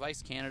Vice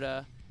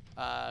Canada,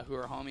 who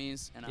are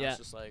homies, and I Yeah. was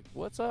just like,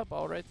 what's up?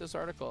 I'll write this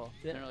article.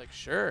 Yeah. And they're like,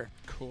 sure.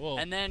 Cool.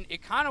 And then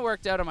it kind of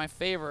worked out in my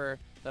favor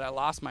that I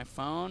lost my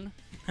phone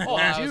Oh, while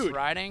I was dude.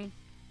 riding.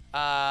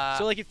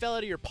 So like it fell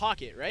out of your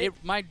pocket, right?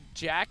 My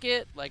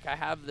jacket, like I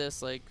have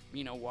this like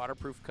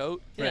waterproof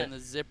coat, Right. and the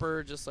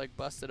zipper just like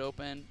busted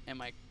open, and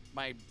my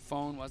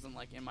phone wasn't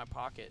like in my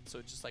pocket, so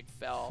it just like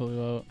fell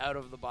Flew out. out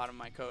of the bottom of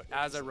my coat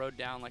as I rode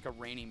down like a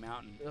rainy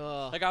mountain.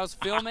 Ugh. Like I was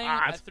filming,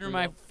 I That's threw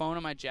my brutal. phone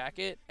in my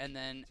jacket, and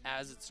then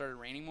as it started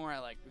raining more, I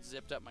like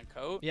zipped up my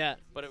coat. yeah.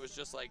 But it was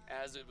just like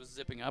as it was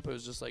zipping up, it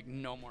was just like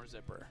no more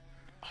zipper.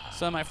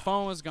 So my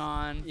phone was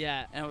gone.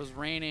 Yeah. And it was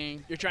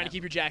raining. You're trying to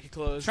keep your jacket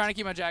closed. Trying to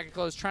keep my jacket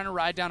closed, trying to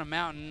ride down a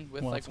mountain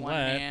with Well, like it's one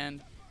wet.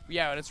 hand.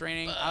 Yeah, when it's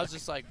raining, I was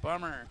just like,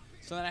 bummer.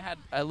 So then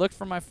I looked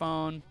for my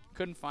phone,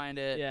 couldn't find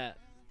it. Yeah.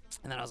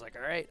 And then I was like,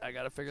 all right, I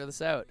got to figure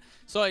this out.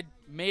 So I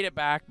made it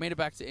back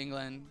to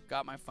England,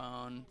 got my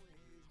phone,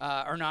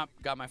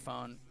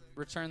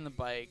 returned the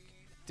bike,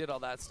 did all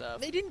that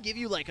stuff. They didn't give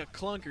you like a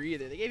clunker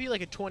either. They gave you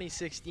like a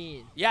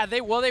 2016. Yeah,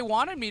 they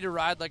wanted me to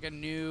ride like I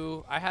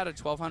had a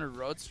 1200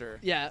 Roadster.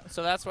 Yeah.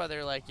 So that's why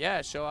they're like,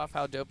 yeah, show off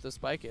how dope this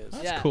bike is.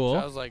 That's Yeah. cool. So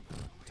I was like,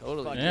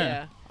 totally. Fuck Yeah.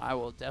 yeah. I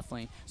will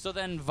definitely. So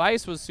then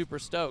Vice was super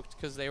stoked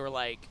because they were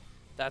like,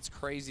 that's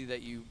crazy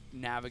that you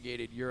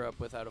navigated Europe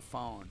without a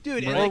phone.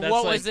 Dude, Right. Or That's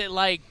what like- was it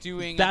like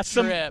doing That's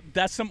a trip?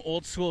 that's some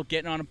old school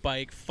getting on a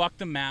bike. Fuck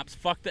the maps.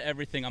 Fuck the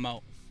everything. I'm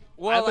out.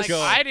 Well, was like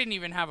go. I didn't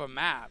even have a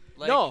map.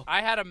 Like, No.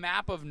 I had a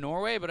map of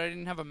Norway, but I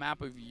didn't have a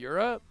map of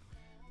Europe.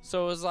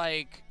 So it was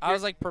like I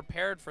was like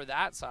prepared for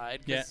that side.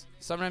 'Cause Yeah.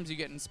 sometimes you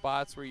get in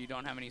spots where you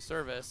don't have any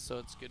service, so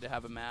it's good to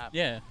have a map.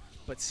 Yeah.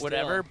 But still.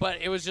 Whatever. But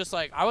it was just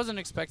like I wasn't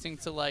expecting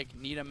to like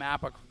need a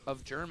map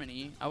of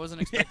Germany. I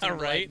wasn't expecting to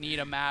right. like need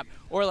a map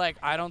or like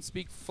I don't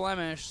speak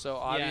Flemish, so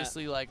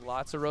obviously like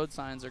lots of road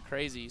signs are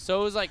crazy. So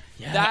it was like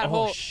Yeah, that oh,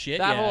 whole shit,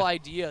 that yeah. whole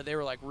idea they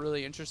were like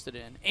really interested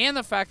in, and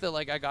the fact that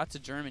like I got to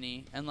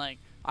Germany and like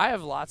I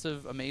have lots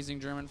of amazing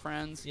German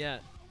friends. Yeah.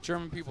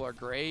 German people are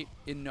great.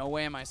 In no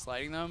way am I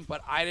slighting them,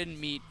 but I didn't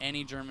meet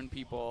any German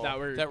people That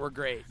were-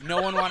 great.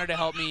 No one wanted to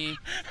help me.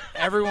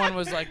 Everyone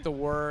was like the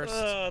worst.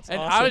 Oh, that's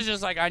and I awesome. was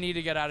just like, I need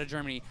to get out of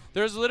Germany.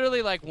 There's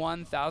literally like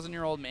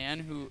 1,000-year-old man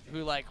who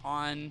like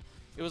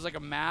it was like a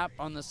map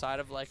on the side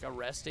of like a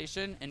rest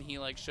station, and he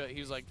like he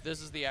was like,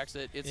 this is the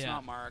exit. It's Yeah.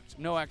 not marked.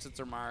 No exits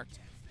are marked.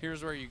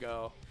 Here's where you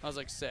go. I was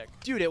like, sick.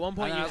 Dude, at one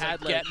point And you I was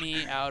had like, get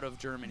me out of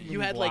Germany. you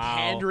had like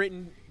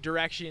handwritten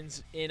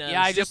directions in a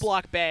Yeah, I just-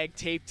 Ziploc bag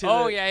taped to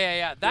Oh the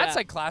yeah. That's Yeah.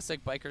 like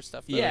classic biker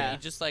stuff. Though. Yeah. You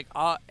just like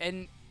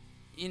and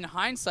in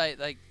hindsight,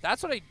 like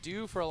that's what I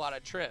do for a lot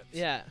of trips.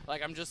 Yeah.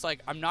 Like I'm just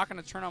like I'm not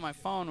gonna turn on my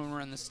phone when we're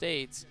in the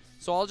States,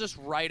 so I'll just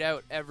write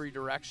out every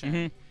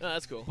direction. Oh,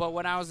 that's cool. But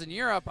when I was in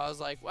Europe, I was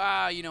like,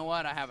 wow, you know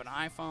what? I have an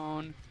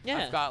iPhone.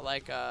 Yeah. I've got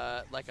like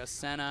a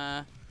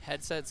Sena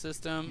headset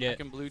system. Yeah. I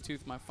can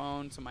Bluetooth my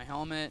phone to my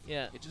helmet.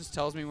 Yeah. It just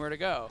tells me where to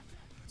go.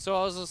 So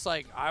I was just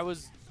like, I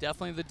was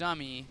definitely the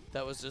dummy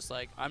that was just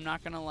like, I'm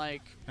not gonna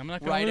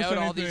write lose out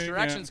all these anything,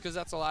 directions because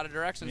that's a lot of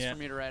directions Yeah. for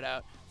me to write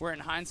out. Where in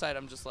hindsight,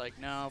 I'm just like,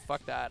 no,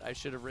 fuck that. I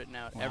should have written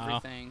out Wow.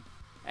 everything.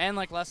 And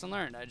like lesson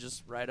learned, I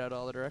just write out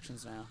all the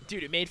directions now.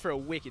 Dude, it made for a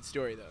wicked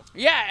story though.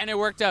 Yeah, and it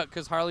worked out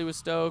because Harley was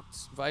stoked,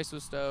 Vice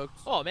was stoked.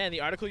 Oh man, the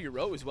article you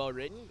wrote was well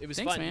written. It was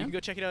Thanks, fun. You man. can go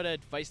check it out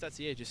at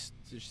vice.ca. Just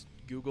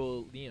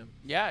Google Liam.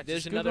 Yeah,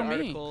 There's just another Google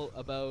me. article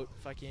about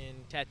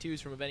fucking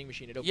tattoos from a vending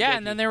machine at Okie Yeah, Dokie.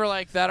 and then they were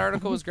like, that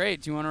article was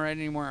great. Do you want to write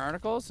any more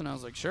articles? And I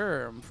was like,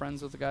 sure. I'm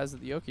friends with the guys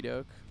at the Okie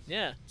Doke.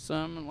 Yeah, So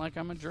I'm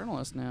a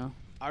journalist now.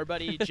 our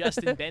buddy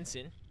Justin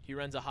Benson. He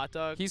runs a hot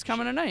dog. He's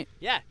coming tonight.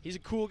 Yeah, he's a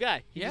cool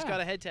guy. He just Yeah.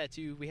 got a head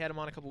tattoo. We had him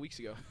on a couple weeks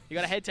ago. He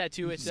got a head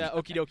tattoo at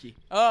Okie Dokie.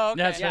 Oh,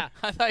 okay. That's Yeah.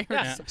 I thought you were.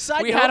 Yeah.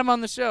 Side We note, had him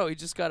on the show. He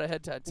just got a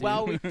head tattoo.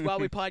 while we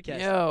podcast.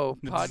 Yo,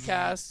 Fuck,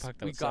 podcast. that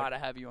We would suck. gotta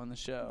have you on the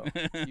show.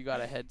 You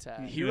got a head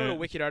tat. He wrote Yeah. a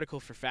wicked article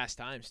for Fast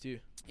Times too.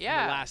 in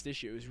Yeah. the last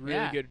issue. It was really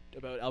Yeah. good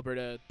about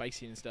Alberta bike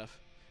scene and stuff.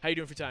 How you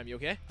doing for time? You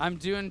okay? I'm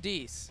doing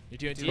Dece. You're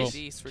doing Doing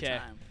decent? Dece for 'Kay.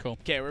 time. Cool.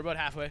 Okay, we're about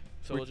halfway,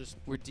 so we'll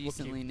We're keep-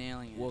 decently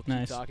nailing it. we'll keep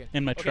Nice. talking.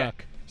 In my Okay.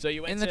 truck. So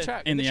you went In the to-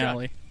 truck. In the truck.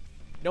 alley.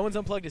 No one's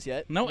unplugged us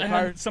yet. No, The and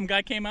car- then some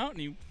guy came out and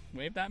he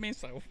waved at me,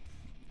 so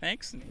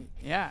thanks. And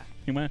Yeah.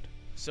 he went.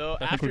 So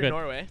think after we're good.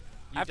 Norway,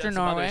 you've After done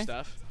some other Norway.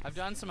 stuff. I've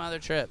done some other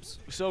trips.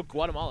 So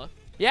Guatemala.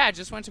 Yeah, I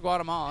just went to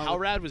Guatemala. How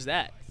rad was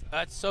that?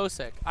 That's so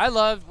sick.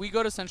 We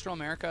go to Central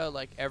America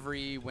like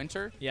every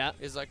winter. Yeah.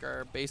 Is like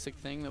our basic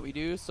thing that we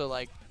do. So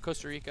like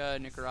Costa Rica,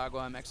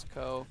 Nicaragua,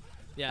 Mexico.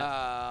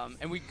 Yeah.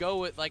 And we go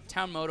with like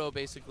Town Moto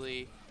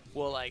basically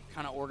will like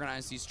kind of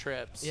organize these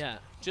trips. Yeah.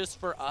 Just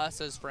for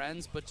us as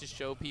friends, but to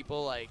show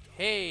people like,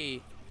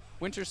 hey,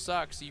 winter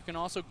sucks. You can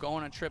also go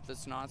on a trip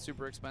that's not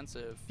super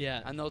expensive.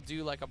 Yeah. And they'll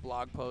do like a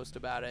blog post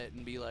about it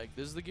and be like,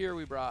 this is the gear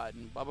we brought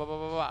and blah, blah, blah,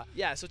 blah, blah.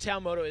 Yeah, so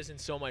Town Moto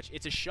isn't so much.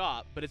 It's a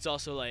shop, but it's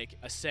also like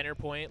a center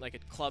point, like a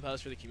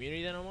clubhouse for the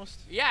community then almost.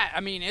 Yeah, I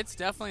mean, it's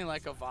definitely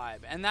like a vibe.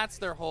 And that's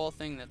their whole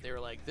thing that they were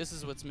like, this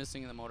is what's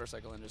missing in the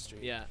motorcycle industry.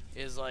 Yeah.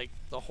 Is like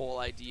the whole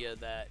idea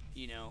that,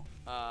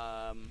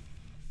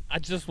 I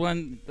just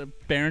won the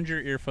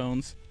Behringer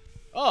earphones.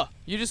 Oh,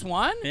 you just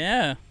won?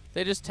 Yeah.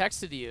 They just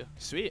texted you.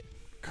 sweet.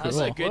 I was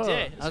Cool. like, Good whoa.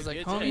 day. I was That's a like,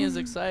 good homie day. is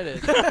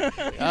excited.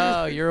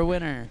 Oh, you're a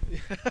winner.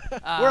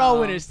 We're all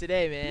winners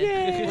today,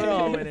 man. We're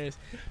all winners.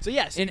 So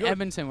yes, In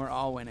Edmonton, we're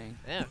all winning.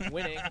 yeah,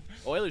 winning.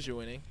 Oilers are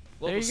winning.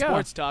 There Local you go.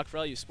 sports talk for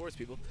all you sports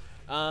people.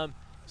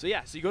 So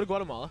yeah, so you go to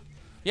Guatemala.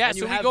 Yeah, And so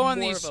you we have go on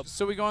more these. of a-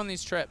 So we go on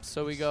these trips.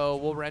 So we go.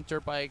 We'll rent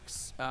dirt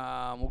bikes.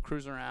 We'll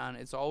cruise around.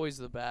 It's always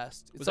the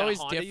best. It's Was that always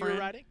a Honda different. you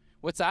were riding?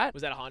 What's that?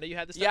 Was that a Honda you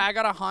had this Yeah, time? I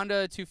got a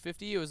Honda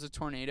 250. It was a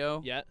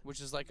Tornado. Yeah.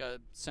 Which is like a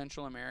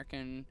Central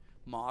American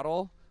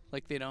model.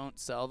 Like they don't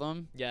sell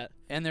them. Yeah.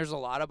 And there's a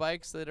lot of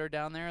bikes that are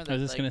down there. That I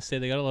was just like, gonna say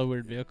they got a lot of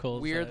weird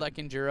vehicles. weird that- like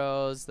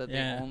enduros that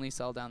Yeah. they only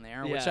sell down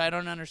there, which Yeah. I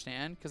don't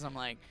understand because I'm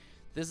like,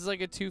 this is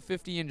like a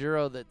 250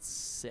 enduro that's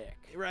sick.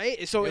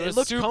 Right? So it was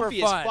looked super comfy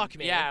fun. as fuck,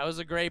 man. Yeah, it was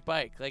a great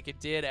bike. Like it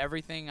did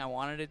everything I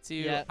wanted it to.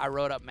 Yeah. I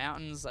rode up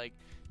mountains, like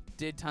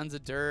did tons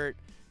of dirt.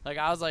 Like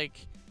I was like,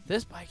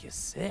 this bike is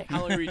sick.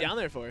 How long were you down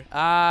there for?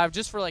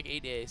 Just for like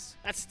 8 days.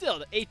 That's still,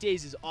 the 8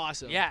 days is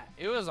awesome. Yeah,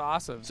 it was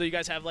awesome. So you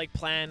guys have like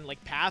planned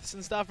like paths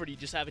and stuff, or do you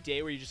just have a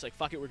day where you just like,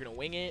 fuck it, we're gonna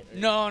wing it? Or-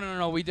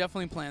 No. We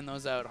definitely planned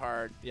those out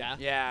hard. Yeah.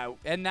 Yeah,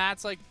 and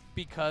that's like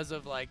because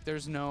of like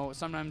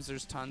sometimes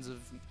there's tons of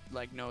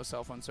like no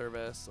cell phone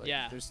service. Like,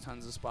 Yeah. There's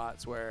tons of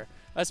spots where,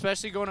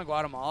 especially going to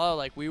Guatemala,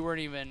 like we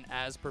weren't even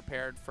as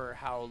prepared for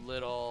how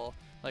little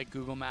like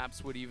Google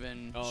Maps would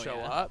even Oh, show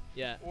yeah. up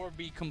Yeah. or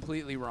be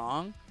completely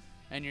wrong.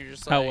 And you're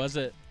just like, How was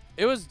it?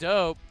 It was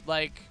dope.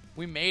 Like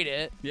we made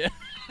it. Yeah.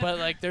 But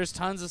like there's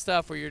tons of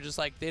stuff where you're just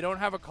like they don't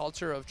have a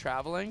culture of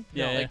traveling.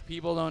 Yeah, Like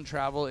people don't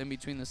travel in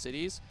between the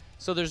cities.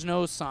 So there's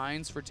no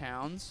signs for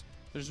towns.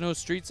 There's no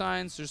street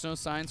signs. There's no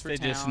signs for They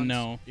towns. just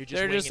know. You're just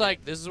They're just winging like,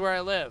 it. this is where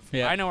I live.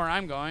 Yeah. I know where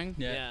I'm going.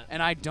 Yeah. Yeah.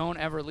 And I don't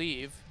ever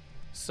leave.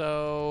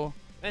 So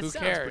That who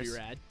sounds cares? pretty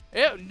rad.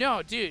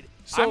 No, dude.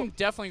 So- I'm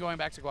definitely going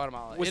back to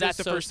Guatemala. Was It that is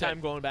the so first sick.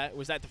 time going back?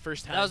 Was that the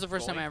first time? That was the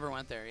first time going? I ever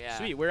went there. Yeah.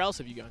 Sweet. Where else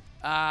have you gone?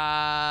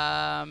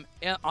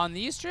 On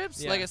these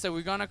trips, Yeah. like I said,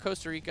 we've gone to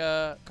Costa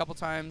Rica a couple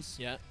times.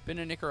 Yeah. Been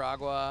to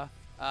Nicaragua.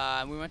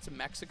 We went to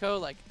Mexico,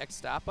 like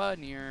Ixtapa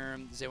near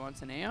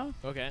Zihuatanejo.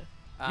 Okay.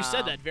 You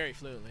said that very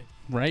fluently.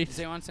 Right.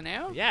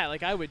 Zihuatanejo? Yeah,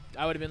 like I would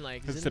have been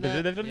like.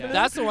 Yeah.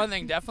 That's the one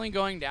thing. Definitely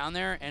going down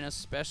there, and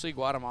especially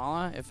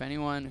Guatemala. If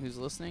anyone who's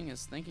listening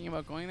is thinking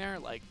about going there,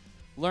 like,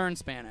 learn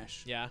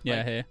Spanish. Yeah. Yeah.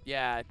 Like, Hey.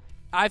 Yeah.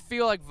 I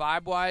feel like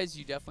vibe-wise,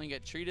 you definitely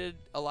get treated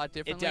a lot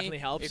differently. definitely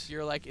helps. if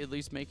you're like at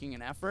least making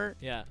an effort.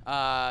 Yeah.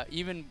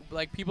 Even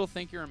like people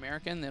think you're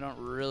American, they don't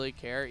really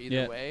care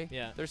either way.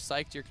 Yeah. They're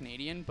psyched you're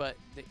Canadian, but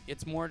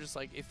it's more just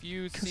like if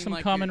you seem Some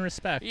like common you're-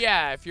 respect.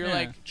 Yeah, if you're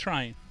like,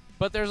 trying.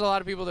 but there's a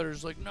lot of people that are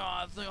just like, no,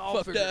 I think I'll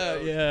Fuck figure it that,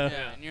 out.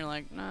 yeah. And you're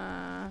like,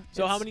 nah.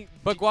 So how It's- many?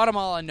 But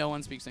Guatemala, no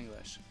one speaks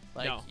English.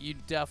 Like No. you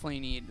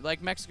definitely need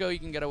like Mexico, you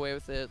can get away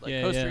with it. Like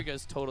Yeah, Costa yeah. Rica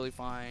is totally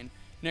fine.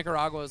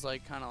 Nicaragua is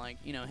like kind of like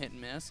hit and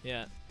miss.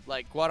 Yeah.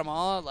 Like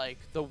Guatemala, like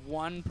the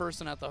one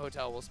person at the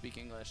hotel will speak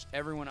English.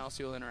 Everyone else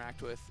you'll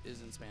interact with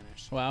is in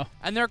Spanish. Wow.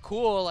 And they're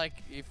cool, like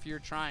if you're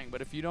trying.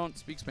 But if you don't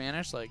speak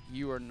Spanish, like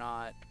you are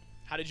not.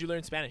 How did you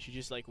learn Spanish? You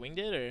just like winged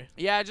it, or?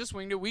 Yeah, I just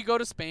winged it. We go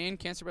to Spain.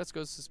 Cancer Bets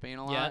goes to Spain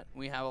a lot. Yeah.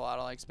 We have a lot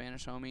of like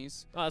Spanish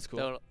homies. Oh, that's cool.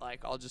 So like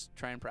I'll just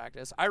try and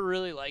practice. I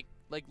really like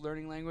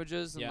learning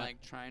languages and Yeah.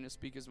 like trying to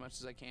speak as much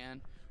as I can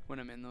when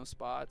I'm in those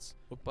spots.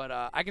 But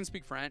I can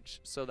speak French,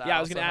 so that Yeah,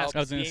 I was also gonna ask. helps. I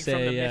was gonna being say,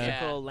 from the yeah.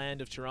 mythical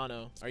land of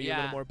Toronto, are you a Yeah.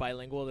 little more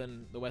bilingual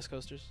than the West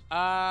Coasters?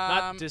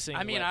 Dissing.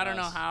 I mean, what I don't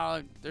know us.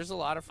 how. There's a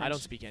lot of French, I don't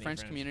speak any French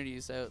French.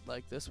 communities out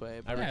like this way.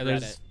 I But Yeah,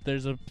 regret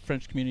there's a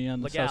French community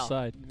on the Legal. south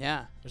side.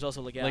 yeah, There's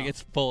also legal. Like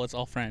it's full. It's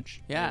all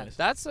French. yeah, Anyways.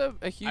 that's a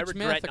huge regret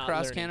myth not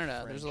across learning Canada.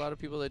 French. There's a lot of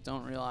people that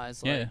don't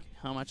realize Yeah. like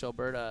how much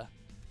Alberta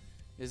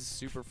is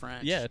super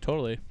French. Yeah,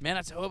 totally.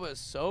 Manitoba is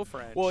so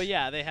French. Well,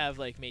 yeah, they have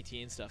like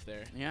Métis and stuff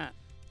there. Yeah.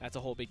 That's a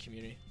whole big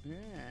community. Yeah.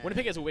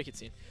 Winnipeg has a wicked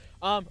scene.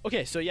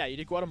 Okay, so yeah, you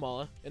did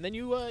Guatemala, and then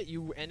you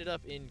ended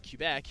up in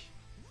Quebec.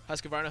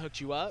 Husqvarna hooked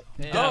you up.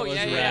 And Oh, was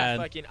yeah, yeah. rad.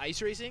 Fucking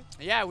ice racing.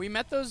 Yeah, we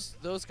met those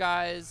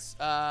guys.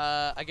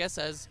 I guess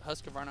as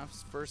Husqvarna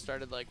first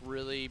started like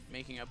really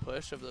making a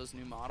push of those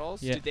new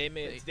models. Yeah.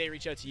 Did they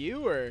reach out to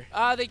you or?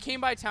 They came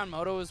by Town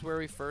Moto is where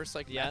we first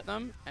like Yeah. met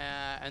them,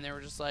 and they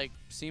were just like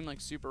seemed like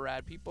super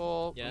rad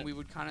people. Yeah. And we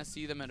would kind of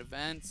see them at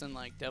events and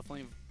like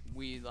definitely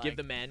we like Give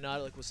the man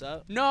nod, like, what's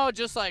up? No,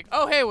 just like,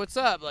 oh hey, what's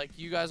up? Like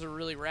you guys are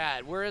really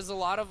rad. Whereas a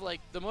lot of like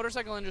the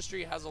motorcycle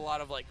industry has a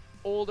lot of like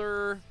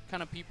older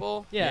kind of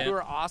people Yeah. who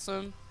are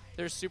awesome.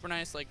 They're super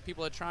nice. Like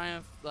people at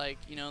Triumph, like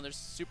there's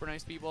super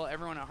nice people.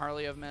 Everyone at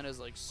Harley I've met is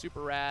like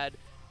super rad.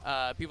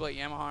 People at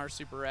Yamaha are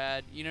super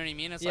rad. You know what I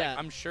mean? It's Yeah. like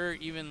I'm sure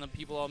even the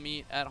people I'll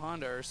meet at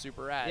Honda are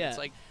super rad. Yeah. It's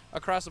like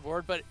across the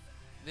board. But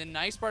the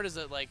nice part is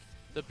that like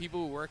the people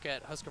who work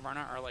at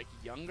Husqvarna are like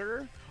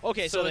younger.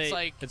 Okay, so it's they,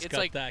 like It's it's got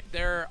like that-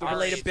 they're The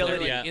our age, relatability. they're,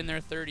 like, Yeah. in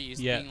their 30s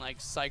Yeah. being like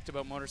psyched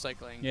about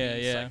motorcycling, Yeah,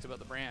 being yeah. psyched about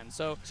the brand.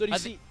 So So do you I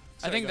see? thi-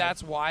 I Sorry, think go ahead.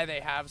 that's why they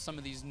have some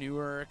of these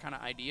newer kind of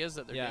ideas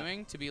that they're Yeah.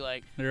 doing to be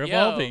like They're "Yo,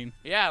 evolving.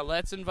 Yeah,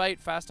 let's invite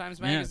Fast Times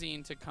Yeah.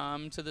 magazine to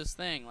come to this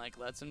thing. Like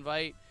let's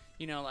invite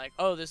like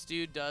oh this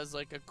dude does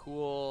like a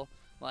cool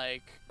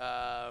like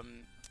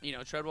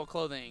Treadwell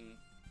clothing.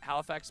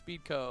 Halifax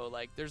Speed Co.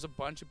 Like, there's a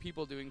bunch of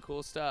people doing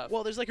cool stuff.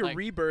 Well, there's like a like-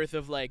 rebirth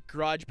of like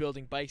garage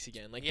building bikes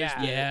again. Like there's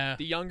Yeah. the, Yeah.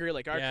 the younger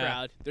like our Yeah.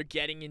 crowd, they're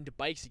getting into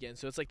bikes again.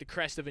 So it's like the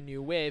crest of a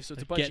new wave. So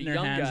it's a Like bunch getting of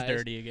their young hands guys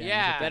dirty again. is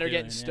Yeah. what that they're are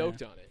getting doing,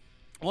 stoked on it.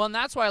 Well, and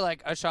that's why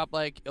like a shop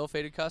like Ill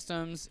Fated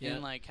Customs Yeah.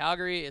 in like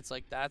Calgary, it's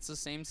like that's the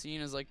same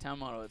scene as like Town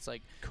Moto. It's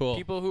like Cool.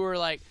 people who are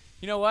like,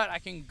 you know what, I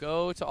can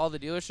go to all the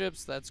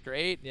dealerships, that's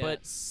great, Yeah.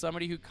 but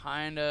somebody who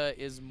kinda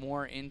is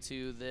more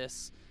into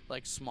this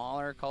like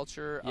smaller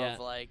culture Yeah. of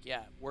like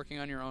working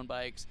on your own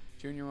bikes,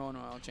 doing your own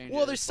oil changes.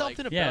 Well, there's like,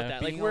 something about Yeah. that.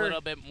 being Like a we're little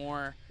bit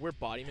more.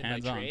 bodymen by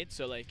Hands-on. trade,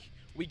 so like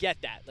we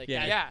get that. Like Yeah.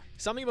 that- Yeah.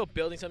 something about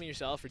building something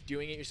yourself or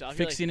doing it yourself.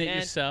 you're Fixing like, it "Man,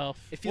 yourself.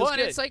 It feels Well, and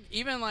good. it's like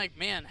even like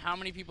man, how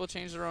many people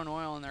change their own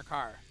oil in their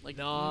car? Like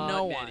Not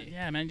no many. one.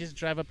 Yeah, man, just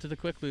drive up to the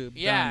quick lube.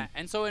 Yeah, Done.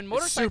 and so in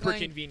It's super motorcycling,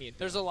 convenient.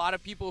 there's a lot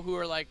of people who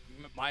are like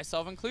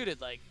myself included,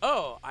 like,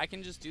 oh, I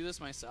can just do this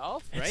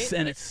myself, right? It's,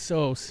 and it's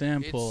so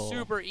simple. It's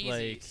super easy.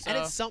 Like, So- and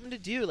it's something to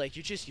do. Like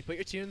you put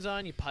your tunes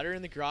on, you putter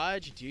in the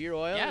garage, you do your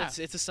oil. Yeah.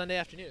 It's a Sunday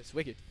afternoon. It's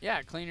wicked.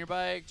 yeah, clean your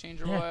bike, change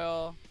your Yeah.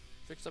 oil,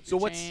 fix up So your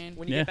what's chain.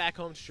 when you Yeah. get back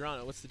home to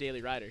Toronto? What's the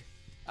daily rider?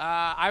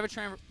 I have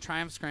a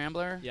Triumph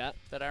Scrambler Yeah.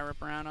 that I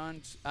rip around on.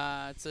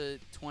 It's a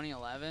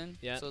 2011,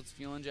 Yeah. so it's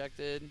fuel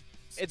injected.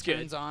 It's good.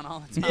 Turns on all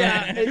the time.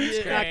 Yeah,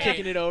 It's you're not great.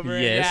 kicking it over.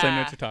 yes, I know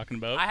Yeah. what you're talking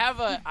about. I have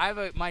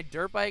a my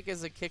dirt bike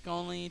is a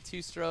kick-only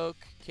two-stroke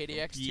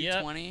KDX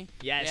 220.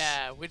 Yes.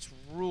 Yeah, which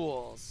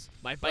rules.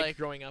 My bike Like-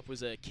 growing up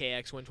was a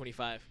KX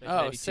 125. Oh,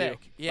 1992. sick.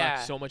 Fuck,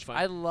 Yeah. so much fun.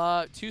 I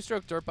love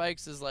two-stroke dirt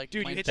bikes. Is like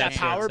Dude, my you hit jam. that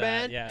power That,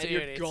 band, yeah. and Dude,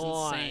 you're it's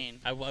gone. insane.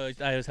 I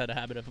always had a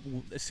habit of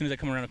as soon as I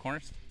come around a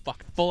corner,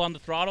 fuck, full on the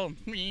throttle.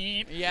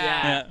 Yeah.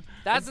 Yeah.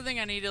 That's the thing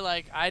I need to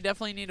like. I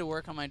definitely need to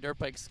work on my dirt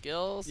bike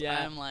skills.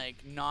 Yeah. I'm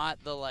like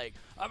not the like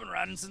I've been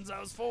riding since I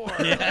was 4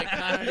 Yeah. like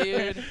kind of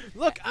dude.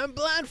 Look, I'm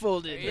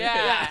blindfolded.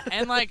 Yeah,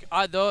 and like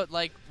though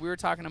like we were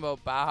talking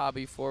about Baja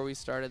before we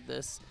started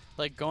this,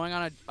 like going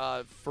on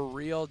a for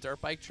real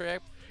dirt bike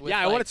trip. With,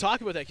 Yeah, I like, want to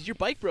talk about that because your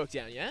bike broke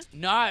down. Yeah.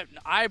 Not,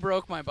 I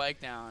broke my bike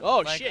down. Oh,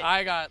 like, shit.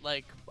 I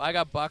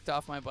got bucked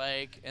off my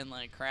bike and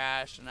like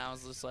crashed, and I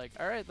was just like,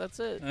 all right, that's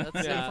it.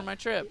 That's Yeah. it for my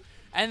trip.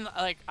 And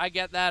like I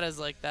get that as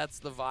like that's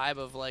the vibe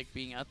of like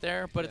being out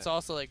there, but it's Yeah.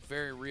 also like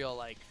very real.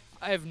 Like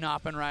I have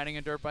not been riding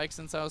a dirt bike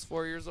since I was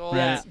 4 years old.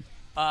 Right.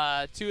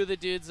 Two of the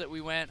dudes that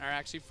we went are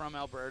actually from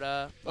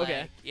Alberta.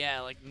 Okay. Like,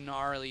 yeah, like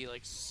gnarly,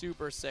 like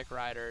super sick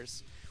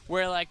riders.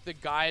 Where like the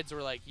guides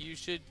were like, you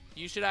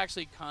should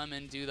actually come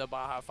and do the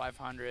Baja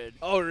 500.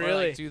 Oh, Or,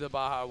 really? like, do the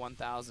Baja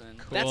 1000.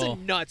 Cool. That's a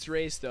nuts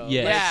race, though.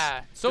 Yes.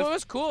 Yeah. So it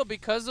was cool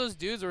because those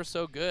dudes were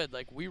so good.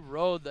 Like we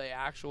rode the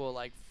actual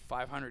like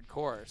 500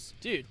 course.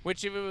 Dude.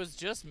 Which if it was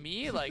just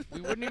me, like we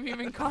wouldn't have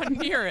even gone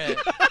near it.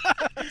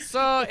 So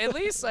at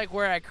least like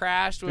where I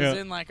crashed was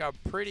in like a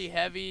pretty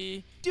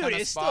heavy Dude, kinda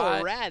it's spot.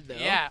 still rad, though.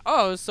 Yeah.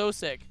 Oh, it was so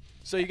sick.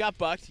 So you got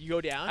bucked. You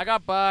go down. I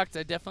got bucked.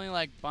 I definitely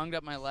like bunged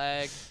up my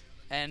leg.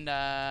 And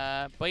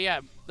but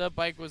yeah, the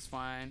bike was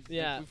fine.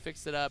 Yeah. We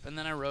fixed it up and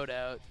then I rode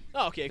out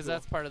Oh, okay, because cool.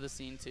 that's part of the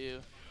scene too.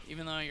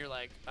 Even though you're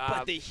like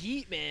But the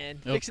heat, man.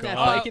 Oh, Fixing that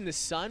God. bike in the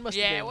sun must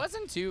have yeah, been. it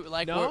wasn't too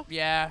like No?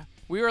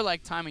 we were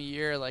like time of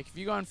year. Like if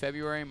you go in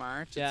February,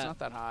 March, Yeah. it's not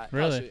that hot. Oh,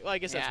 Really? sweet. Well, I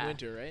guess that's Yeah.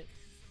 winter, right?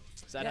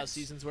 Is that how Yes.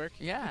 seasons work?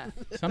 Yeah.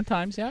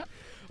 Sometimes, yeah.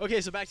 Okay,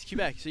 so back to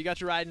Quebec. So you got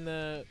to ride in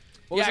the.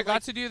 What Yeah, was I it got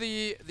like? to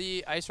do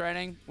the ice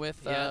riding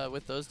with Yeah.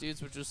 with those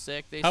dudes, which was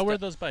sick. They How were stu-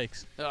 those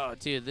bikes? Oh,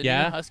 dude, the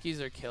Yeah? new Huskies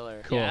are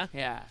killer. Cool. Yeah?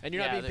 Yeah. And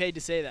you're yeah, not being they're- paid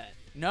to say that.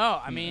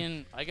 No, I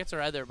mean I get to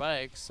ride their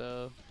bikes,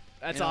 so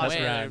That's in a awesome.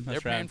 way, rad, They're, that's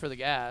they're paying rad. for the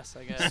gas,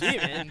 I guess. Sweet,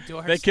 man.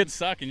 Endorse They kids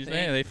suck, and you say,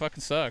 thing. hey, they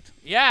fucking sucked.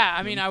 Yeah,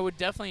 I mean, I would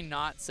definitely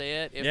not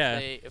say it if Yeah.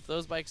 if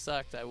those bikes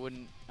sucked. I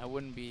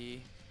wouldn't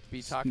be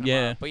talking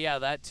Yeah. about. But yeah,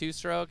 that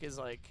two-stroke is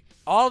like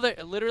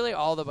literally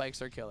all the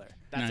bikes are killer.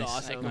 That's Nice.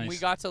 awesome. Like Nice. we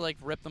got to like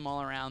rip them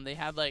all around. They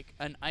had like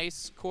an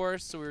ice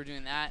course, so we were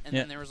doing that, and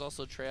Yeah. then there was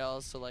also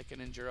trails, so like an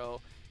enduro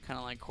kind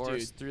of like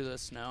course Dude. through the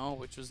snow,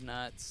 which was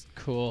nuts.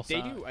 Cool.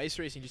 They do ice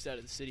racing just out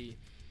of the city.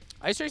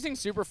 Ice racing's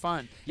super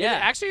fun. Yeah.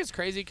 actually, it's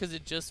crazy because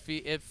it just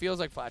it feels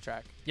like flat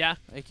track. Yeah.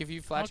 Like if you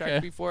flat Okay.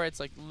 tracked before, it's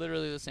like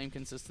literally the same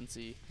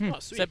consistency, Oh,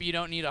 sweet. except you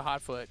don't need a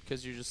hot foot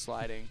because you're just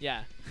sliding.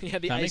 Yeah. Yeah,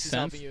 the That ice makes is sense.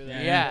 helping you with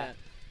that. Yeah.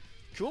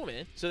 Cool,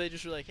 man. So they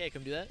just were like, hey,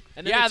 come do that?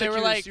 And then Yeah, they they took were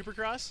you like- to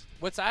Supercross?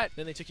 What's that?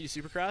 Then they took you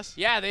to Supercross?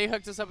 Yeah, they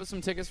hooked us up with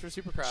some tickets for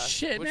Supercross.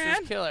 Shit, which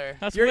man. was killer.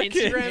 That's Your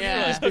wicked. Instagram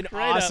Yeah. has been Hook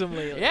right up. awesome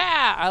lately.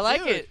 Yeah, I like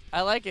Dude. it.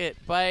 I like it.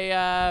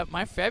 By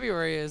my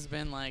February has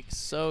been like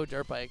so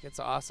dirt bike. It's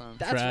awesome.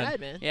 That's Rad. rad,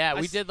 man. Yeah, I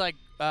we s- did like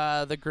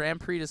the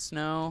Grand Prix to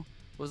Snow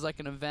was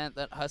like an event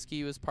that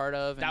Husky was part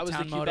of, and That was the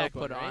Town Moto Quebec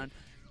put one, right? on.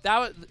 That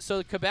was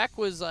so Quebec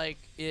was like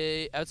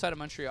outside of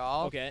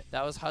Montreal. Okay.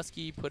 That was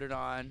Husky put it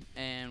on,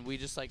 and we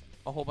just like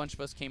a whole bunch of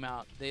us came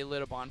out. They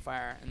lit a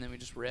bonfire, and then we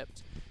just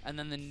ripped. And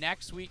then the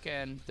next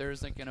weekend,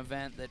 there's like an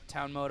event that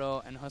Town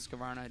Moto and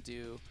Husqvarna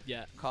do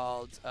Yeah.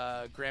 called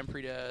Grand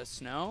Prix to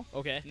Snow.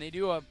 Okay. And they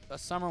do a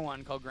summer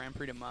one called Grand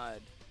Prix to Mud.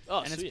 Oh,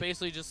 and sweet. it's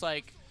basically just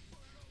like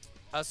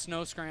a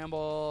snow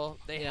scramble.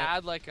 They Yeah.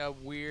 had like a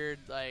weird,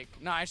 like,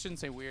 no, I shouldn't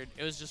say weird.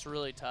 It was just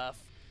really tough.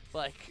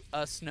 Like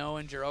a snow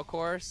enduro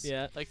course.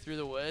 Yeah. Like through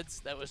the woods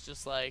that was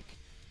just like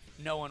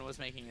no one was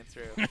making it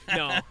through.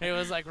 No. It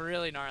was like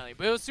really gnarly.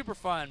 But it was super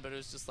fun. But it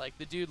was just like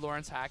the dude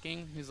Lawrence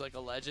Hacking, who's like a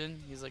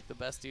legend. He's like the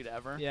best dude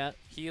ever. Yeah.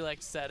 He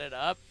like set it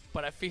up,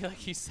 but I feel like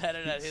he set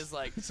it at his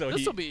like, So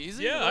this will he- be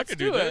easy. yeah, I Let's could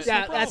do this. it.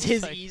 Yeah, No that's problem."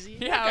 his Like, easy.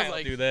 Yeah, I was I'll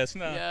like, do this.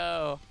 No.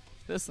 yo,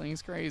 this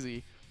thing's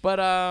crazy. But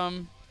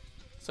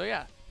so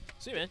yeah,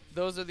 Sweet, man.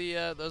 those are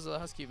the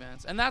Husky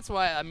events, and that's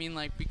why I mean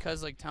like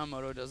because like Town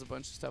Moto does a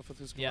bunch of stuff with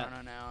Husqvarna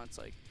Yeah. now. It's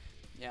like,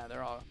 yeah,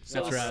 they're all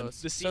So all rad.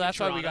 close. the scene So in that's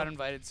why we Toronto- got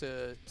invited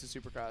to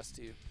Supercross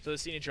too. So the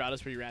scene in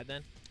Toronto's pretty rad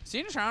then?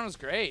 Scene in Toronto's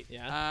great.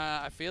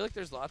 Yeah. I feel like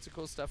there's lots of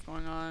cool stuff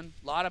going on.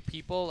 A lot of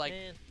people like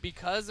Man.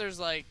 because there's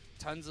like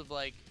tons of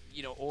like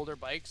older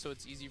bikes, so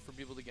it's easy for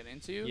people to get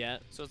into. Yeah.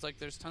 So it's like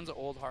there's tons of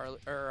old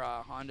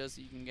Hondas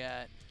that you can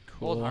get.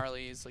 Cool. Old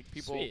Harleys, like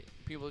Sweet.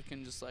 people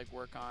can just like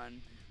work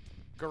on.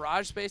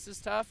 Garage space is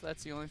tough.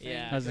 That's the only thing.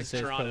 Yeah. I was like gonna say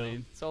it's Toronto.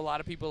 probably- So a lot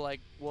of people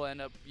like will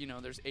end up,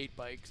 there's 8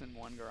 bikes in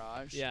one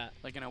garage. Yeah.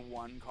 Like in a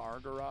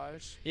 1-car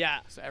garage. Yeah.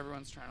 So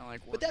everyone's trying to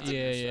like work. But that's on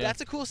Yeah, their yeah. stuff.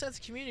 that's a cool sense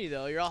of community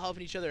though. You're all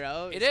helping each other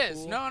out. It It's is.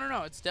 cool.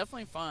 No. It's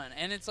definitely fun,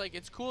 and it's like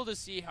it's cool to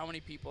see how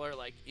many people are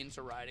like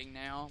into riding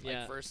now. Like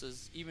Yeah.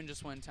 versus even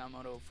just when Town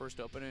Moto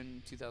first opened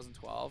in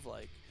 2012,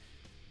 like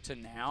to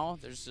now,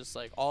 there's just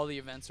like all the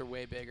events are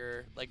way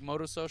bigger. Like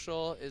Moto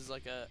Social is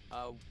like a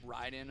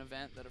ride-in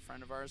event that a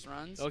friend of ours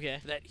runs. Okay.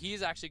 That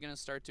he's actually gonna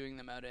start doing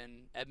them out in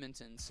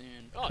Edmonton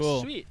soon. Oh,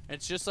 Cool. sweet.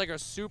 It's just like a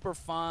super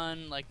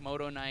fun like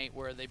moto night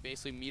where they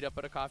basically meet up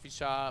at a coffee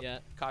shop. Yeah.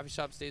 Coffee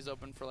shop stays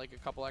open for like a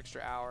couple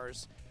extra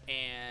hours.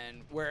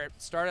 And where it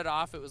started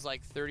off, it was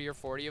like 30 or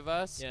 40 of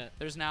us. Yeah.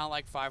 There's now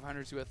like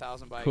 500 to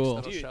 1,000 bikes Cool.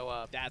 that'll Dude, show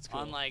up that's cool.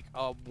 on like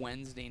a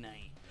Wednesday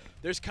night.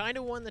 There's kind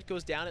of one that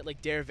goes down at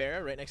like Dare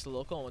Vera, right next to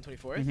Local on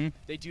 124th. Mhm.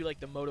 They do like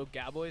the Moto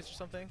Gaboys or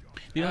something.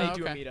 The And only, they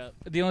do a okay. meetup.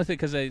 the only thing,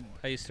 because I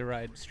used to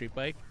ride street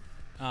bike,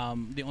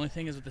 the only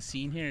thing is with the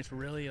scene here, it's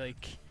really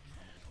like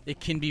it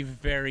can be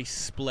very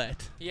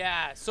split.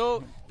 Yeah,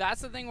 so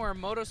that's the thing where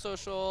Moto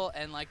Social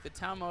and like the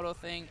Town Moto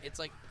thing, it's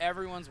like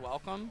everyone's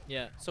welcome.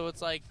 Yeah. So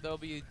it's like there'll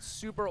be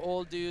super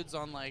old dudes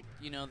on like,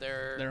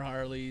 Their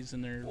Harleys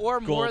and their or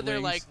more gold they're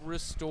wings. like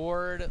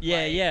restored.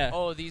 Yeah, like, yeah.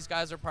 Oh, these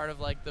guys are part of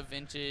like the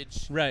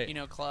vintage, Right.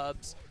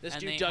 Clubs. This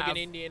and dude they dug have, an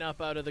Indian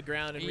up out of the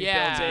ground and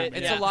yeah, rebuilt it.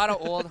 it's Yeah. a lot of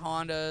old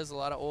Hondas, a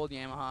lot of old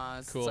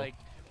Yamahas. Cool. It's like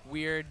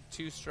weird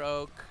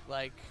 2-stroke,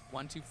 like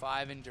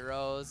 125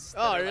 Enduros.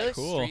 Oh, that are, really? like,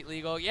 Cool. street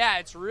legal. Yeah,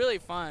 it's really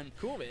fun.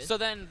 Cool, man. So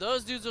then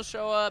those dudes will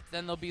show up.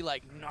 Then there'll be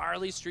like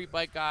gnarly street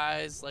bike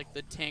guys, like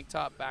the tank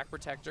top back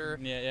protector.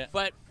 Yeah.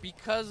 But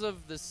because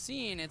of the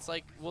scene, it's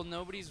like, well,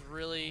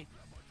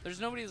 there's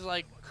nobody's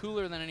like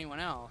cooler than anyone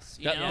else.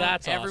 You know?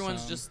 That's Everyone's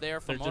awesome. just there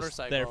for They're just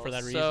motorcycles. there for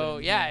that So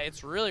reason, yeah, yeah.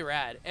 it's really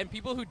rad. And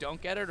people who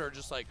don't get it are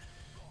just like,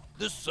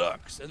 this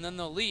sucks, and then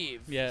they'll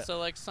leave. Yeah. So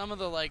like some of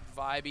the like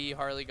vibey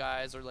Harley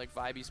guys or like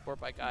vibey sport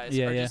bike guys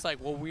Yeah, are yeah. just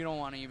like, well, we don't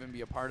want to even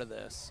be a part of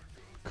this.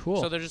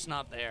 Cool. So they're just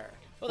not there.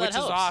 Well, which that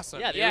helps. is awesome.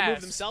 Yeah, they yeah,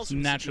 remove themselves from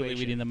the naturally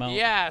situation. weeding them out.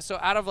 Yeah, so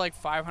out of like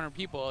 500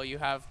 people, you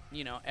have,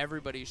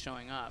 everybody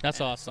showing up. That's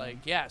And it's awesome. like,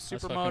 yeah, fucking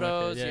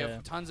supermotos, wicked. you Yeah, have yeah.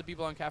 tons of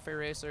people on Cafe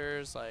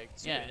Racers, like,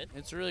 Sweet, yeah, man.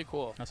 it's really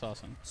cool. That's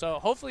awesome. So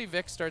hopefully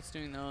Vic starts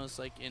doing those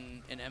like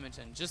in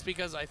Edmonton, just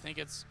because I think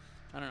it's,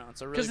 I don't know,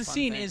 it's a really Because the fun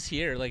scene thing. is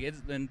here, like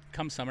it's then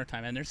come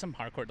summertime, and there's some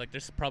hardcore, like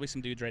there's probably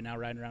some dudes right now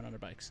riding around on their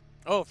bikes.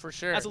 Oh, for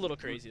sure. That's a little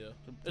crazy though.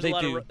 There's They a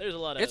lot do. of there's a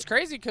lot of It's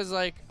crazy because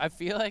like I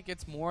feel like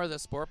it's more the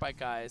sport bike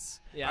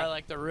guys Yeah. are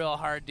like the real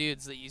hard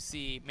dudes that you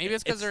see. Maybe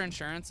it's because their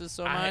insurance is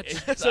so much.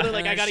 So they're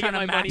like, I gotta get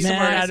my money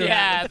somewhere. maximize, I don't-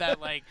 yeah, that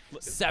like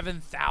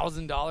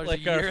 $7,000 a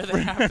Like our year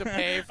they have to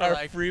pay for our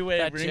like freeway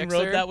that ring Gixxer.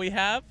 road that we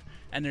have,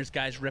 and there's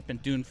guys ripping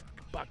doing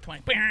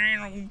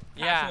 $120.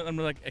 Yeah. And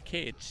we're like,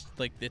 okay, it's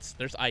like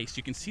there's ice.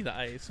 You can see the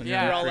ice. When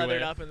Yeah. you're They're on all the leathered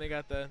freeway. up and they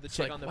got the chick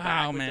like, on the wow,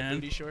 back with man. the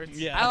booty shorts.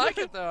 Yeah. I like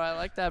it though. I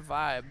like that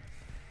vibe.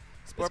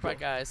 Sport cool. bike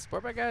guys.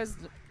 Sport bike guys.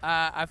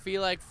 I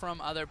feel like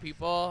from other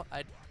people,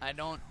 I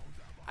don't.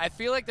 I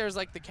feel like there's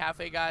like the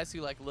cafe guys who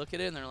like look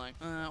at it and they're like,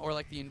 or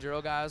like the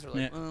enduro guys are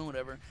like,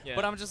 whatever. Yeah.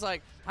 But I'm just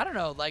like, I don't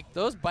know. Like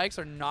those bikes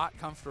are not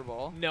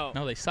comfortable. No.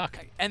 No, they suck.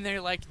 And they're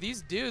like,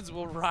 these dudes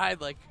will ride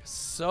like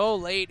so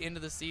late into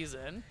the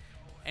season,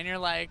 and you're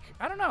like,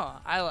 I don't know.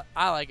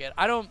 I like it.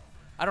 I don't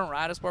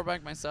ride a sport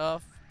bike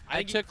myself. I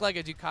think took like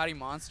a Ducati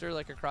Monster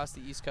like across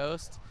the East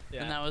Coast,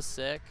 Yeah. and that was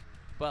sick.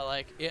 But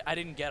like, I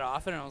didn't get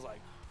off it, and I was like,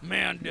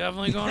 man,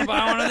 definitely going to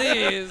buy one of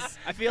these.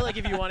 I feel like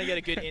if you want to get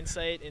a good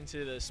insight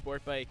into the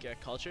sport bike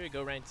culture,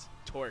 go rent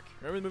Torque.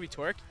 Remember the movie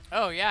Torque?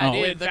 Oh yeah, Oh.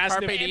 dude, With the Fast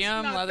and Carpe the- It's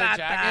Diem not leather that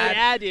jacket. bad.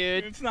 Yeah,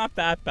 dude. It's not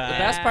that The bad.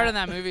 best part of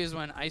that movie is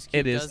when Ice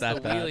Cube It is does that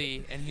the bad.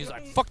 wheelie, and he's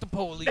like, "Fuck the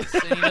police,"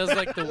 and he does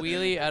like the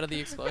wheelie out of the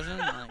explosion.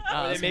 Like,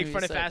 oh, Where this they make movie's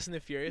fun of sick. Fast and the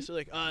Furious. They're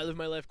like, oh, I live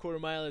my life quarter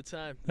mile at a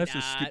time. That's the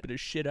Nah.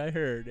 stupidest shit I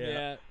heard.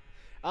 Yeah.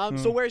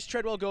 So where's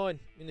Treadwell going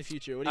in the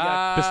future? What do you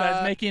got?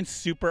 Besides making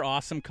super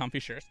awesome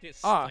comfy shirts,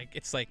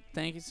 it's like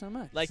Thank you so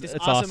much. Like this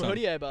it's awesome awesome.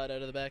 hoodie I bought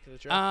out of the back of the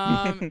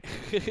truck.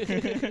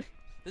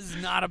 This is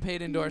not a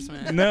paid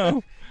endorsement.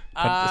 no.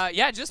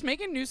 Yeah, just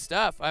making new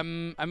stuff. I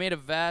made a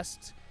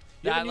vest.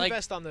 You have that, a new like,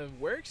 vest on the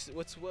works?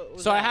 What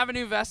was so that? I have a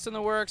new vest in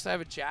the works. I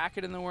have a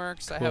jacket in the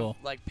works. I have Cool.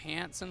 like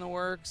pants in the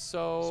works.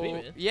 So Sweet,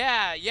 man.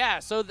 yeah.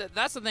 So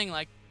that's the thing.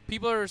 Like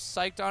people are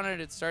psyched on it.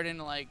 It's starting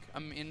to like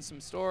I'm in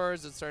some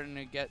stores. It's starting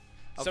to get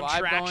a Some vibe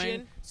traction?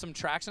 going. Some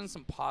traction.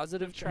 Some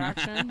positive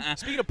traction.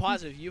 Speaking of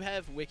positive, you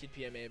have wicked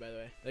PMA, by the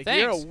way. Like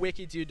Thanks. you're a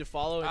wicked dude to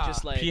follow and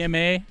just like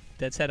PMA,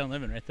 dead set on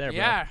living right there, bro.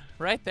 Yeah,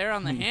 right there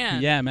on the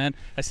hand. Yeah, man.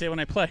 I say it when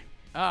I play.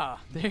 Ah,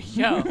 there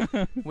you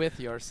go. With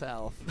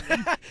yourself.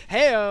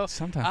 heyo.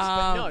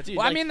 Sometimes. no, dude,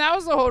 well, I like- mean, that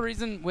was the whole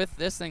reason with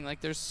this thing. Like,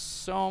 there's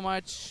so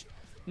much,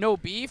 no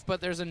beef,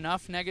 but there's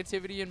enough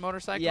negativity in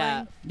motorcycling.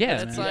 Yeah. Yeah,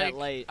 that it's man. Yeah, like,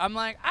 light. I'm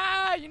like,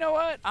 you know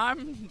what?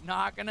 I'm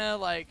not gonna,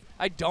 like,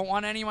 I don't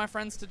want any of my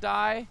friends to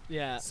die.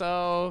 Yeah.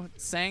 So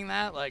saying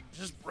that, like,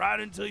 just ride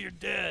until you're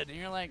dead. And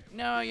you're like,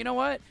 no, you know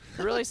what?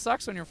 It really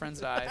sucks when your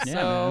friends die. Yeah,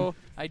 So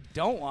I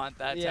don't want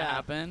that to Yeah.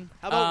 happen.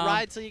 How about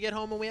ride till you get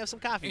home and we have some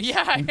coffee?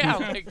 Yeah.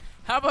 Like,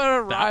 how about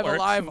arrive works.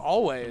 alive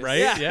always? Right?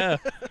 Yeah.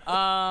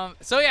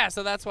 So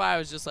so that's why I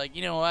was just like,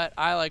 you know what?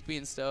 I like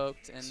being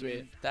stoked, and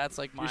Sweet. that's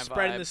like my You're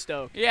spreading vibe. the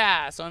stoke.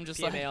 Yeah, so I'm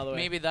just PMA like, all the way.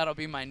 maybe that'll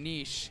be my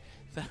niche.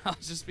 That I'll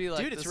just be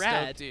like, Dude, the it's stoked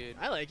rad. dude.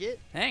 I like it.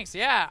 Thanks.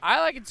 Yeah, I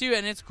like it too,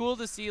 and it's cool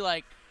to see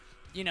like,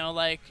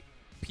 like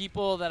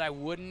people that I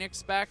wouldn't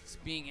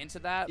expect being into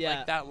that. Yeah.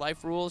 Like that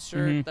Life Rules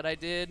shirt that I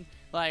did.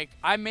 Like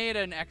I made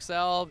an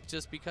XL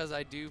just because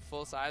I do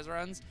full size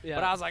runs. Yeah.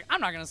 But I was like,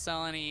 I'm not gonna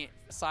sell any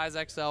size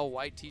XL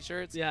white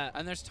T-shirts. Yeah.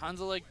 And there's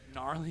tons of like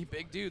gnarly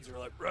big dudes who are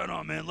like, right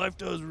on, man. Life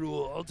does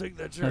rule. I'll take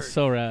that shirt. That's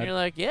so And rad. you're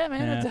like, yeah,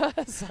 man, Yeah. it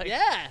does. Like,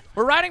 Yeah.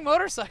 we're riding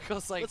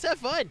motorcycles. Like, Let's have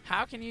fun.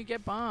 how can you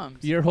get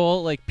bombed? Your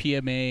whole like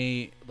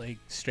PMA like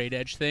straight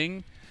edge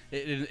thing,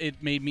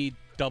 it made me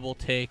double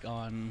take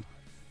on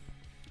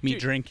me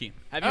Dude. drinking.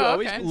 Have you Oh,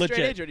 always okay. been Legit.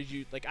 straight edge, or did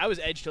you like? I was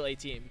edge till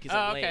 18 because Oh,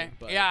 I'm okay. lame.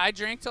 But Yeah, I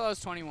drank till I was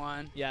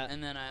 21. Yeah.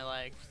 And then I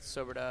like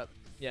sobered up.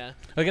 yeah.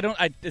 Like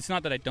it's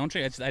not that I don't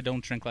drink. I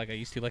don't drink like I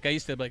used to. Like I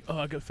used to be like,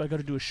 oh, if I got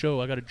to do a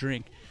show, I got to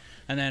drink.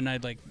 And then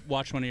I'd like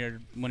watch one of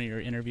your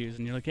interviews,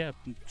 and you're like, yeah,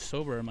 I'm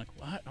sober. I'm like,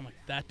 what? I'm like,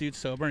 that dude's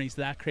sober, and he's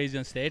that crazy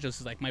on stage. It was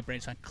just like my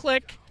brain's like,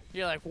 click.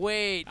 You're like,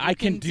 wait, I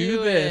can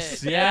do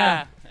this. It.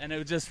 Yeah. And it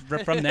was just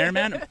from there,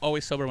 man. I'm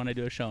always sober when I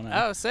do a show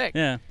now. Oh, sick.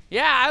 Yeah.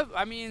 Yeah,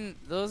 I mean,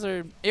 those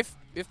are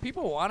if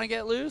people want to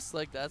get loose,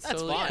 like that's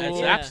totally fine. cool.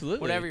 It's absolutely.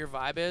 Whatever your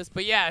vibe is.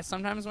 But yeah,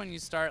 sometimes when you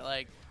start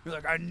like you're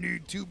like, I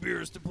need 2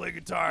 beers to play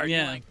guitar.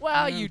 Yeah. You're like,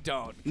 well, you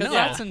don't, because No.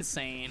 that's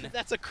insane.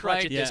 That's a crutch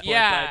Like, at this point.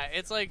 yeah, bud.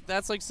 it's like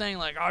that's like saying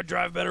like I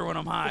drive better when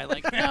I'm high.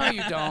 Like, no,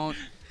 you don't.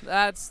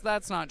 That's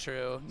not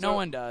true. No So-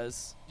 one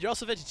does. You're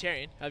also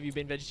vegetarian. Have you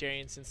been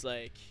vegetarian since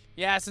like?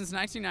 Yeah, since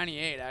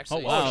 1998,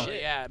 actually. Oh, wow. So,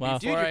 yeah, Wow.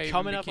 before Dude, I you're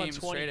coming even up on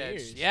became 20 straight edge.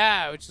 years.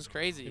 Yeah, which is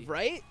crazy.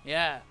 Right?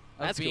 Yeah.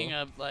 That's of being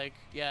cool.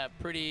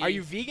 pretty. Are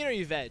you vegan or are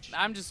you veg?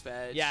 I'm just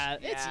veg. Yeah,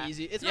 it's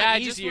easy. It's yeah, not I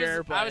just easier,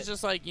 was, but I was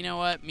just like, you know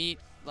what, meat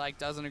like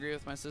doesn't agree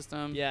with my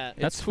system. yeah, It's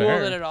That's cool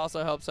fair. that it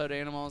also helps out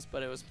animals,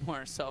 but it was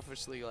more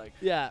selfishly like,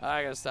 yeah,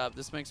 I gotta stop.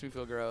 This makes me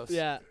feel gross.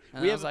 yeah.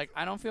 And We I was have like,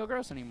 I don't feel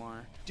gross anymore.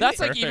 Dude, That's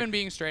like Perfect. even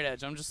being straight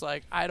edge. I'm just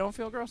like, I don't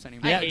feel gross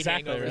anymore. I Yeah, hate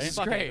exactly, hangovers. right?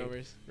 Fuck Great.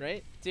 hangovers,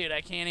 right? Dude,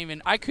 I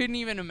couldn't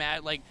even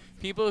imagine, like,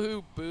 people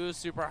who booze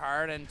super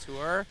hard and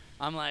tour,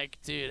 I'm like,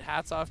 dude,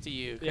 hats off to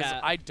you. Because Yeah.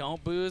 I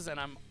don't booze and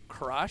I'm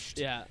crushed.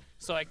 Yeah.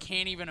 So I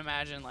can't even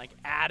imagine, like,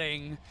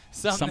 adding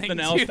something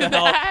else to to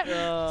help.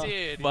 that.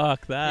 Dude.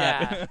 Fuck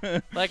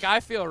that. Like, I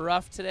feel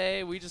rough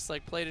today. We just,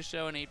 like, played a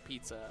show and ate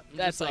pizza. I'm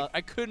That's just, like, all-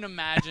 I couldn't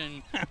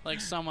imagine,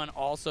 like, someone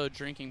also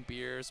drinking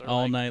beers or,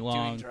 All like, night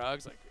long. doing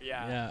drugs. Like,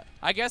 yeah. Yeah.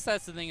 I guess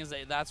that's the thing is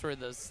that that's where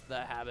the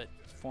habit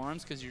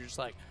forms because you're just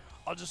like,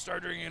 I'll just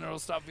start drinking and it'll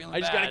stop feeling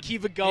I just bad. gotta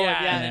keep it going.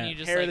 Yeah, Yeah, and then you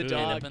just hair like of the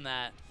end dog. up in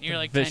that. You're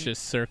like Vicious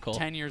circle.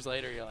 10 years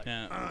later, you're like,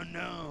 Yeah. oh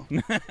no.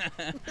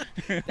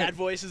 That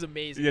voice is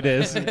amazing. It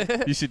is.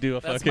 You should do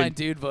a That's fucking. my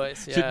dude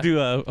voice. Yeah. Should do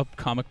a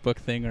comic book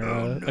thing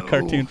or a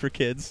cartoon for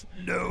kids.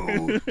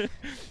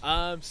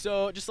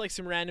 So just like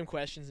some random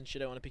questions and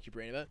shit I want to pick your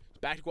brain about.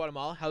 Back to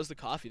Guatemala. How's the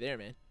coffee there,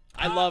 man?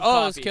 I love Oh,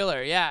 coffee. it was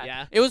killer. Yeah.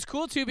 Yeah? It was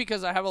cool too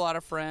because I have a lot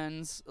of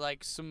friends,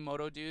 like some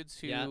moto dudes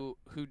who Yeah.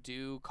 who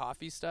do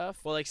coffee stuff.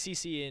 Well, like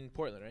CC in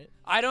Portland, right?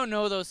 I don't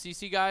know those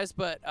CC guys,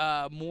 but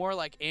more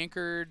like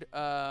Anchored,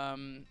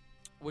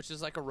 which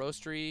is like a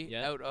roastery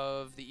Yeah. out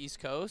of the East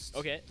Coast.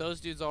 Okay. Those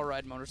dudes all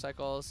ride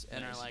motorcycles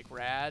and Nice. are like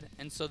rad.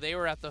 And so they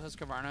were at the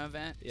Husqvarna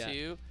event Yeah.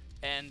 too.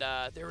 And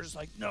they were just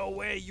like, no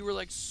way, you were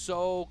like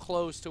so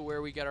close to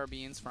where we get our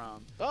beans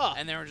from. Oh,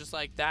 And they were just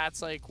like,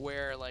 that's like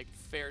where like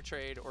fair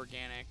trade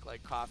organic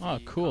like coffee Oh,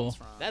 cool. comes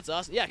from. that's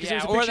awesome. Yeah, because Yeah,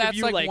 there's a or picture of that's,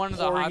 you like, like one of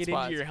the pouring hot it into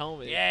spots. your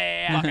helmet.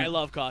 Yeah. Fuck, I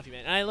love coffee,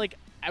 man. And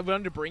I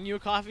wanted to bring you a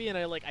coffee, and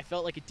I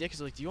felt like a dick.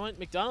 So like, do you want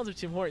McDonald's or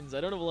Tim Hortons?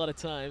 I don't have a lot of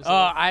time.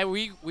 So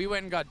We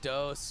went and got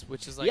Dose,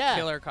 which is like Yeah.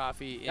 killer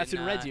coffee. That's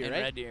in Red Deer,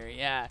 right? Red Deer,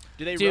 yeah.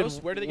 do they Dude,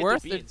 roast? Where do they get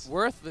worth their beans?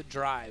 worth the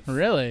drive.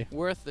 Really?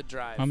 Worth the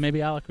drive. Well,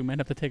 maybe Alec, we might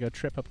have to take a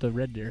trip up to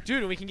Red Deer. Dude,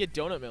 and we can get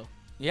donut mill.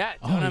 Yeah,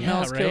 Oh, Donut yeah,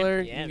 Mill's right?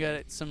 killer. Yeah, you can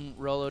get some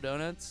Rolo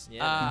donuts.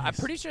 Yeah, I'm nice.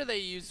 pretty sure they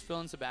use Phil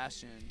and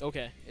Sebastian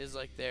Okay. is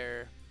like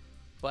their,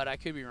 but I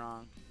could be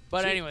wrong.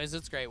 But Sweet. anyways,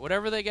 it's great.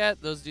 Whatever they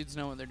get, those dudes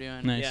know what they're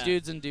doing. Nice. Yeah.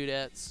 Dudes and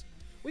dudettes.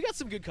 We got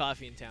some good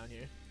coffee in town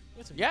here. We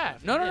got some good Yeah.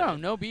 coffee. No, Yeah.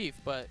 no beef,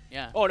 but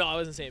yeah. Oh no, I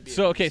wasn't saying beef.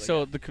 So I okay, was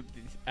so like,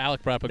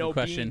 Alec brought up a no good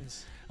question.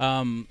 beans.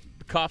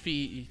 The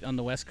coffee on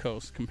the West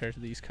Coast compared to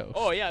the East Coast.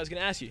 Oh yeah, I was gonna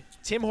ask you.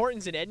 Tim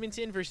Hortons in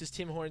Edmonton versus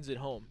Tim Hortons at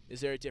home.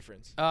 Is there a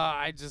difference?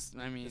 I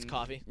mean, It's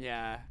coffee.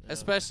 Yeah, Oh.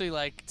 especially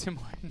like Tim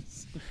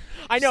Hortons.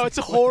 I know it's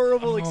a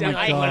horrible Oh my example.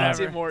 I God.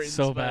 hate Tim Hortons.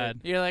 So but- bad.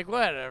 You're like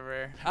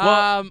whatever.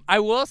 Well- I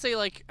will say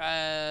like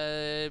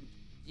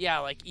yeah,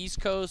 like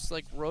East Coast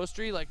like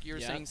roastery, like you were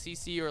Yeah. saying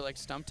CC or like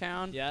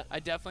Stumptown. Yeah. I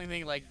definitely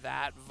think like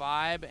that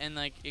vibe and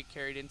like it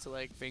carried into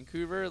like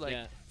Vancouver. Like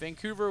Yeah.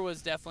 Vancouver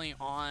was definitely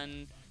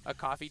on a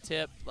coffee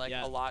tip like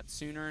Yeah. a lot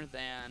sooner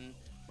than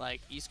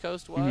like East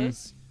Coast Mhm.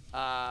 was.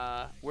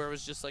 Where it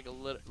was just like a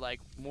little like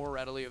more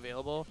readily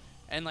available.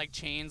 And like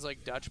chains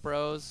like Dutch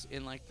Bros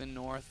in like the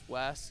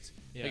Northwest.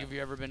 Yeah. Like, have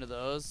you ever been to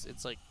those?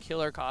 It's like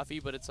killer coffee,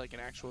 but it's like an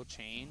actual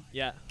chain.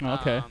 Yeah.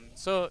 Okay.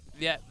 So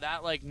yeah,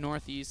 that like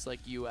Northeast, like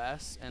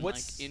U.S. and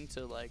What's- like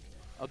into like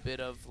a bit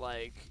of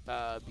like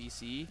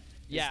BC.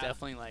 Yeah. Is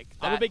definitely like.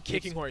 I'm a that. big It's-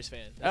 Kicking Horse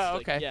fan. Oh, like,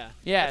 okay. yeah.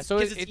 Yeah, so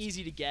because it's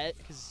easy to get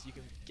because you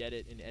can get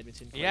it in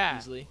Edmonton quite Yeah.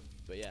 easily.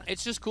 But yeah.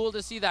 It's just cool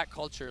to see that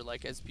culture,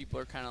 like as people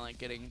are kind of like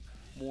getting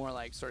more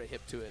like sort of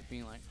hip to it,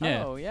 being like,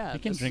 Yeah. oh yeah, You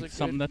can this is drink a good-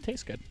 something that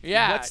tastes good.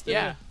 Yeah, What's the-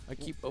 yeah. I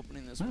keep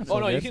opening this. Oh, one. that's Oh all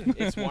no, you good.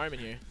 can. It's warm in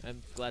here.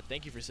 I'm glad.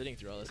 Thank you for sitting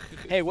through all this.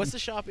 Hey, what's the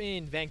shop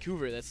in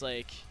Vancouver that's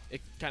like it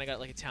kind of got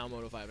like a town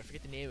moto vibe? I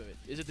forget the name of it.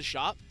 Is it the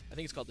shop? I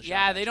think it's called the shop.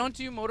 Yeah, they actually. don't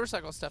do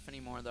motorcycle stuff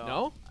anymore though.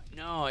 No.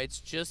 No, it's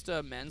just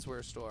a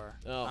menswear store.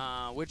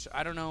 Oh. Which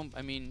I don't know.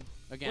 I mean,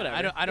 again,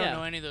 Whatever. I don't Yeah.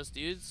 know any of those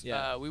dudes.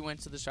 Yeah. We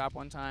went to the shop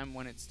one time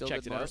when it still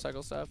Checked did it out.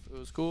 motorcycle stuff. It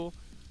was cool.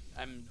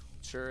 I'm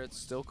sure it's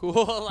still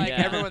cool. Like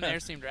Yeah. everyone there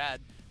seemed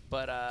rad.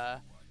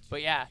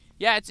 But yeah,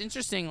 it's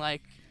interesting.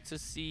 Like to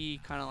see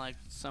kind of like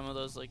some of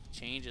those like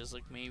changes.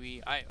 Like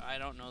maybe I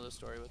don't know the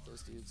story with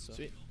those dudes. So.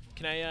 Sweet.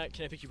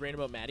 Can I pick your brain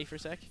about Maddie for a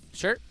sec?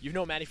 Sure. You've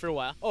known Maddie for a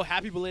while. Oh,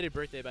 happy belated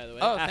birthday, by the way.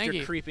 Oh, after thank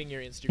you. creeping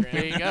your Instagram.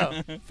 There you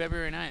go.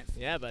 February 9th.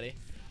 Yeah, buddy.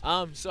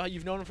 So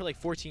you've known him for like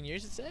 14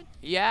 years, it said?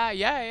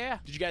 Yeah.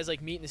 Did you guys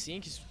like meet in the scene?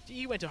 Because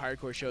he went to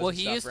hardcore shows Well, and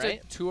he stuff, used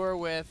right? to tour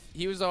with.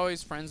 He was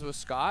always friends with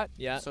Scott.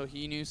 Yeah. So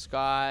he knew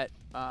Scott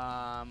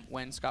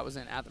when Scott was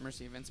in At the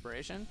Mercy of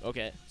Inspiration.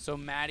 Okay. So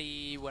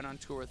Maddie went on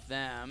tour with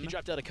them. He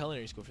dropped out of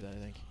culinary school for that, I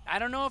think. I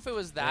don't know if it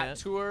was that Yeah.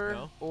 tour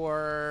No?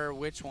 or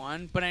which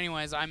one, but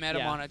anyways, I met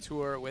him Yeah. on a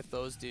tour with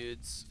those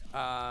dudes.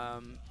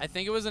 I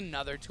think it was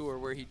another tour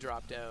where he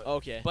dropped out.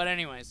 Okay. But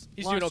anyways,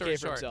 He's long doing story okay for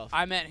short, himself.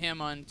 I met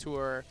him on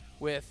tour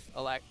with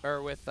Alec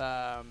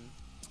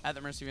At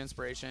the Mercy of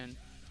Inspiration,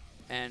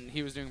 and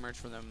he was doing merch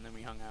for them, and then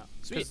we hung out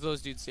Sweet. because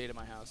those dudes stayed at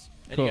my house.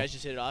 And Cool. you guys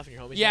just hit it off and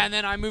your homies? Yeah, now? and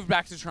then I moved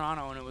back to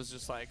Toronto, and it was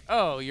just like,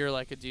 oh, you're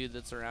like a dude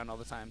that's around all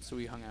the time, so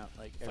we hung out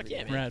like every Fuck yeah,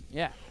 day. man. Rad.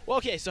 Yeah. Well,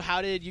 okay, so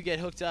how did you get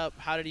hooked up?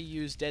 How did he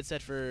use Dead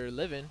Set for a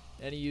living?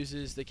 And he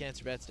uses the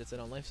Cancer Bats Dead Set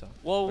on Life song.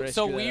 Or Well, did I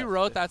so screw we that up?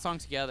 wrote that song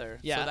together.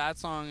 Yeah. So that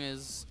song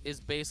is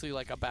basically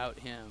like about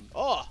him.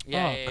 Oh,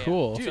 Yeah.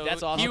 cool. Dude, So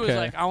that's awesome. He was Okay.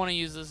 like, I want to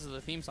use this as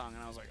the theme song,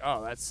 and I was like,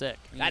 oh, that's sick.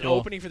 that Cool.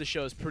 opening for the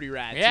show is pretty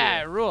rad,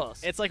 Yeah, it too.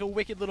 rules. It's like a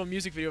wicked little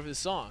music video for the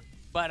song.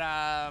 But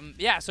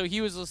yeah, so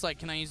he was just like,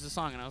 "Can I use the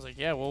song?" And I was like,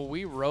 "Yeah, well,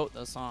 we wrote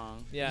the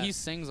song. Yeah. He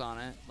sings on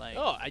it. Like,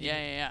 Oh, I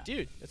yeah.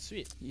 Dude, that's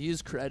sweet.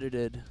 He's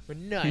credited. Well,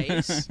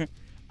 nice.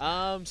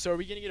 So are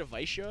we gonna get a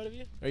Vice show out of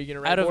you? Are you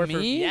gonna write Out of more for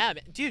me? Yeah,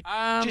 man. Dude,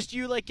 Um, just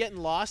you like getting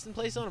lost in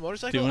places on a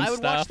motorcycle? Doing I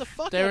would watch stuff. the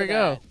fuck out there we of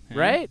go. that.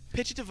 Yeah. Right?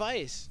 Pitch it to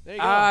Vice. There you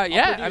go. Yeah.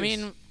 I'll I produce.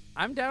 mean,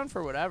 I'm down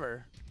for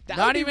whatever. That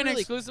Not would be even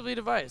really- exclusively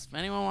to Vice. If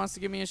anyone wants to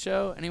give me a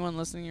show, anyone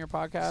listening to your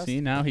podcast, See,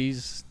 now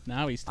he's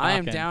talking. I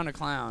am down to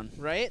clown.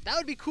 Right? That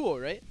would be cool,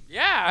 right?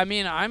 Yeah, I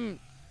mean,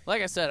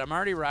 like I said, I'm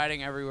already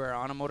riding everywhere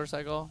on a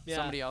motorcycle. Yeah.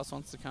 Somebody else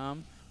wants to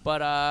come.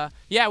 But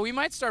yeah, we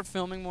might start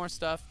filming more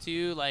stuff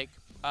too. Like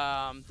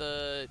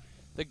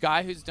the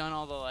guy who's done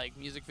all the like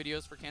music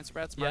videos for Cancer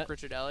Bats, Mark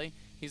Ricciardelli.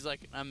 He's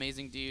like an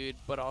amazing dude,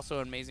 but also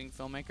an amazing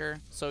filmmaker.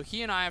 So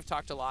he and I have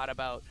talked a lot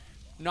about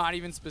not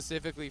even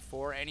specifically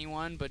for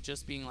anyone, but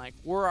just being like,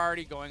 we're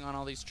already going on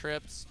all these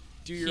trips.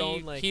 Do your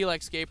own like He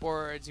likes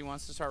skateboards. He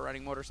wants to start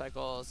riding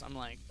motorcycles. I'm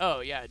like, oh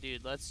yeah,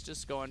 dude, let's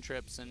just go on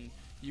trips and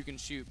you can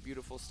shoot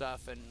beautiful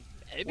stuff and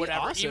It'd be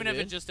whatever. awesome, Even if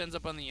dude. it just ends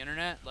up on the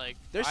internet, like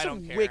There's I some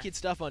don't care. wicked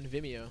stuff on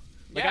Vimeo.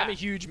 Like Yeah. I'm a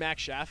huge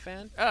Max Schaff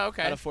fan. Oh,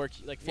 okay. Out of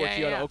 4Q out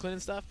Yeah. of Oakland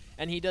and stuff.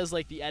 And he does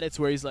like the edits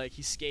where he's like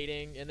he's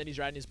skating and then he's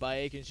riding his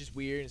bike and it's just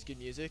weird and it's good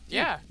music. Dude,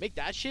 Yeah. Make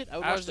that shit. I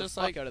would I watch was the just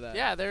fuck like, out of that.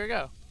 yeah, there we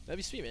go. That'd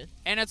be sweet, man.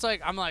 And it's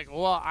like I'm like,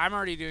 well, I'm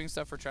already doing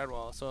stuff for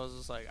Treadwell, so I was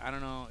just like, I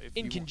don't know if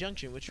In you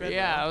conjunction with Treadwell.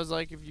 Yeah, I was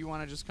like, if you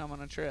want to just come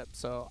on a trip.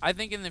 So I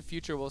think in the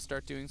future we'll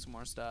start doing some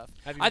more stuff.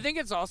 Have you- I think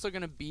it's also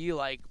gonna be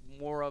like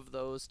more of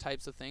those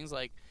types of things.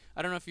 Like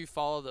I don't know if you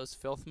follow those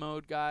Filth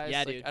Mode guys, Yeah,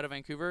 like, dude. out of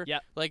Vancouver.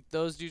 Yep. Like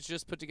those dudes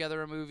just put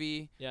together a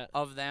movie Yeah.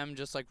 of them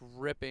just like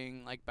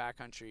ripping like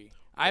backcountry.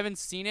 I haven't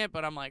seen it,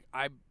 but I'm like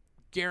I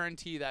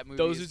guarantee that movie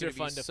Those is dudes are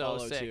gonna be fun to so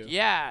follow, sick. too.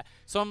 Yeah.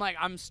 So I'm like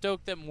I'm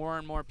stoked that more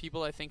and more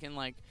people I think in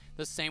like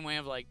the same way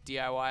of like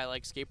DIY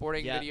like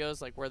skateboarding Yeah.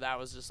 videos, like where that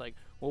was just like,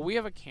 well, we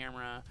have a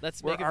camera.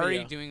 Let's We're make a already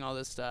video. doing all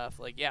this stuff.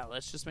 Like, yeah,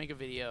 let's just make a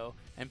video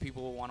and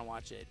people will want to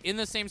watch it. In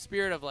the same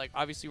spirit of like,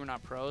 obviously we're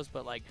not pros,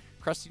 but like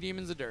Crusty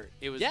Demons of Dirt.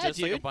 It was Yeah,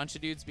 just like a dude. bunch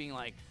of dudes being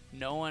like,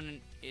 no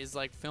one is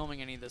like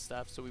filming any of this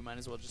stuff, so we might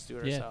as well just do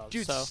it Yeah. ourselves.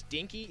 Dude, so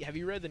Stinky, have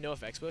you read the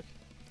NoFX book?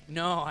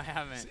 no, I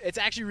haven't. It's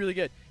actually really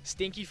good.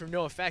 Stinky from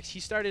NoFX. He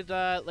started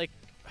what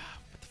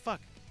the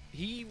fuck?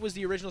 He was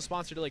the original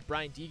sponsor to like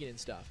Brian Deegan and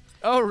stuff.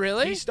 Oh,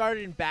 really? He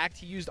started and backed.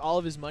 He used all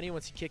of his money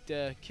once he kicked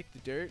the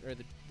dirt or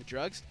the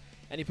drugs,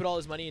 and he put all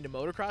his money into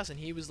motocross. And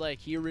he was like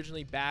he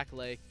originally backed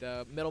like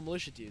the Metal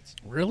Militia dudes.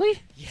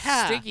 Really?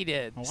 Yeah, Stinky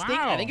did. Wow. Stinky.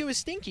 I think it was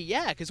Stinky.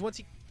 Yeah, because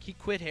once he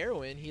quit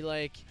heroin, he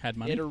like Had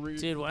money? hit a root.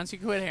 Dude, once you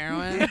quit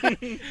heroin,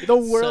 The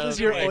world So is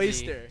your crazy.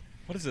 oyster.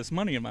 What is this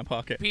money in my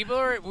pocket?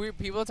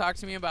 people talk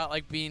to me about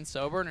like being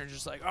sober and they're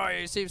just like, oh,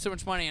 you save so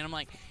much money, and I'm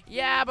like,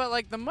 yeah, but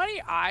like the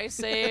money I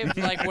saved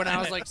like when I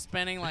was like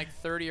spending like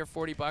 $30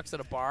 or $40 at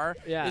a bar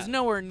Yeah. is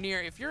nowhere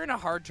near. If you're into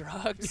hard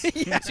drugs,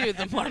 Yeah. dude,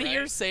 the money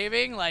you're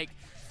saving like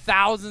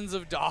thousands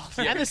of dollars.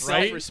 And the Right?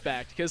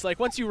 self-respect, because like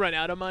once you run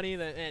out of money,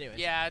 then anyway.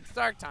 Yeah, it's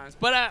dark times.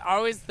 But I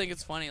always think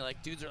it's funny.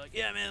 Like dudes are like,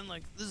 yeah, man,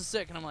 like this is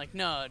sick, and I'm like,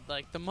 no,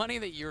 like the money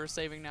that you're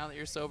saving now that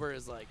you're sober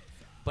is like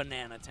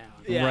Banana Town.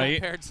 Yeah. Right.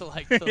 Compared to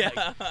like the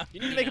like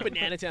You need to make a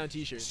Banana Town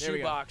T-shirt. There we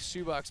go.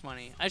 shoebox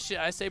money. I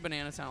say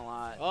Banana Town a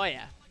lot. Oh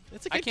yeah,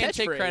 that's a good I can't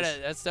take catchphrase.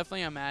 credit. That's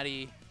definitely a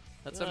Maddie.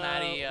 That's a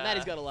Maddie.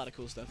 Maddie's got a lot of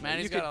cool stuff.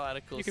 Maddie's You got could- a lot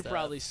of cool You could stuff.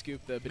 probably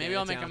scoop the Banana Maybe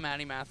I'll make a Town.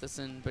 Maddie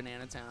Matheson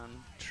Banana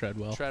Town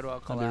Treadwell. Treadwell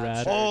That'd be collab. rad.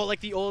 shirt. Oh, like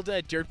the old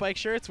dirt bike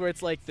shirts where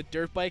it's like the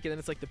dirt bike and then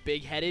it's like the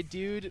big-headed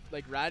dude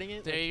like riding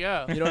it. There Like, you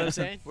go. you know what I'm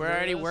saying? We're You know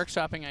already those?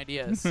 workshopping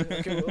ideas.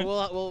 Okay,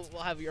 we'll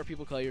have your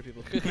people call your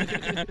people.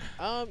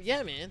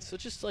 Yeah, man. So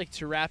just like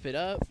to wrap it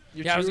up.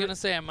 your Yeah, I was tour- gonna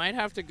say I might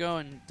have to go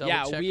and double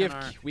Yeah, check we on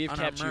have our, we have on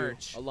kept our you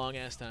merch. a long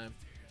ass time.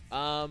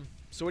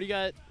 So what do you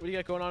got? What do you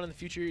got going on in the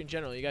future in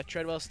general? You got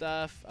Treadwell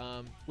stuff.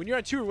 When you're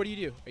on tour, what do?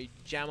 You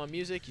jam on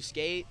music? You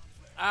skate?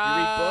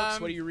 read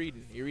books? What are you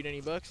reading? You read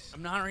any books?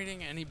 I'm not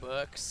reading any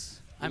books.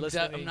 You I'm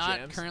listening to I'm any not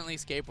jams? currently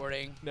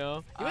skateboarding.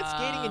 No. You went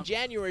skating in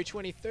January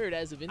 23rd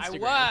as of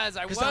Instagram. I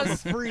 'Cause I'm a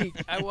was. freak.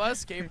 I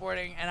was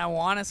skateboarding, and I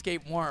want to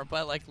skate more,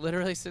 but like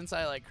literally since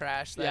I like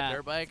crashed that Yeah.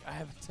 dirt bike, I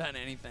haven't done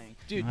anything.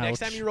 Dude, next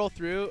time you roll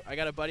through, I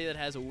got a buddy that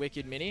has a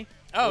wicked mini.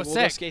 Oh, we'll go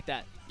sick. skate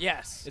that.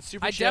 Yes, It's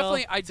super I chill.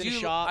 definitely, It's in a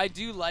shop. I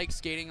do like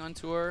skating on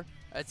tour.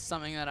 It's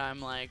something that I'm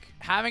like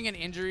having an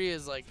injury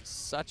is like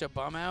such a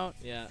bum out.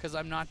 Yeah. Because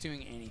I'm not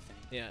doing anything.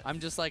 Yeah.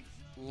 I'm just like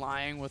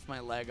lying with my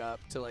leg up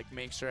to like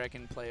make sure I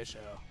can play a show.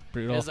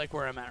 Brutal. Is like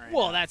where I'm at right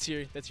Well, now. that's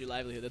your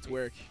livelihood. That's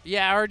work.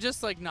 Yeah, or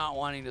just like not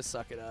wanting to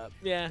suck it up.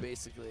 Yeah.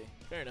 Basically.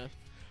 Fair enough.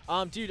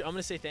 Dude, I'm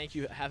gonna say thank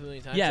you half a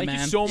million times. Yeah, thank man.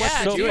 you so much Yeah,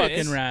 for so dude, doing fucking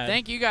this. rad.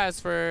 Thank you guys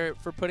for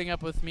putting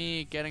up with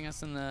me getting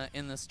us in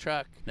this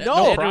truck. No We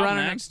had to problem, run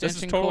an man. This is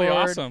extension totally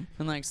cord awesome.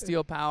 and like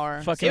steel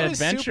power. Fucking It was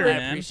adventure, super- I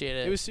man. appreciate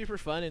it. It was super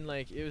fun and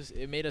like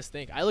it made us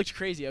think. I looked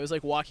crazy. I was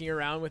like walking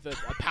around with a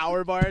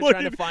power bar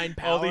trying to find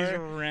All these power.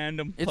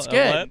 random It's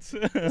pellets.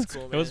 It's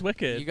cool, It was man.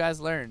 wicked. You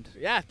guys learned.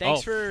 Yeah,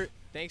 thanks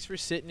for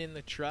sitting in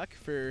the truck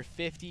for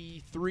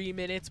 53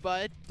 minutes,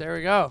 bud. There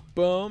we go.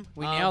 Boom.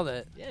 We nailed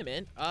it. Yeah,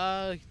 man.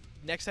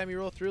 Next time you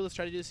roll through, let's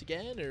try to do this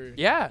again or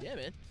Yeah. Yeah,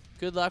 man.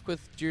 Good luck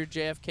with your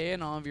JFK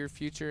and all of your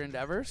future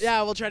endeavors.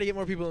 Yeah, we'll try to get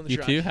more people in the You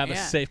truck. too. Have a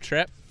Yeah. safe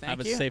trip. Thank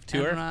have you. a safe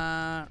tour.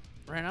 And,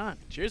 right on.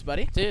 Cheers,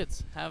 buddy.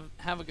 Dudes,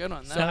 have a good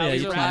one. So, yeah,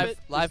 These you are too.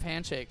 live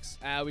handshakes.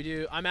 We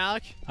do. I'm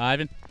Alec,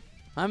 Ivan.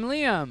 I'm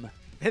Liam.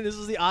 and this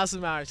is the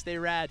Awesome Hour. Stay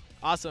rad.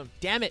 Awesome.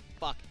 Damn it.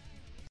 Fuck.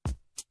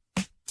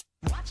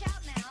 Watch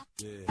out now.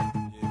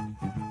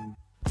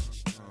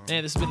 Hey,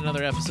 this has been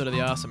another episode of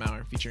The Awesome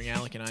Hour featuring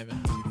Alec and Ivan.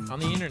 On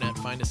the internet,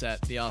 find us at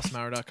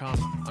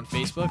theawesomehour.com. On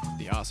Facebook,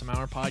 The Awesome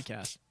Hour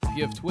Podcast. If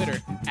you have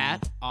Twitter,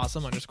 at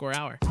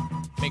awesome_hour.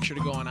 Make sure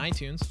to go on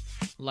iTunes,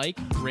 like,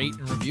 rate,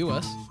 and review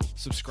us.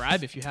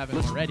 Subscribe if you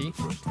haven't already.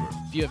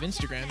 If you have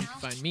Instagram, you can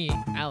find me,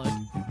 Alec,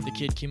 the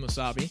Kid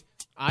Kimosabi,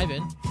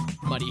 Ivan,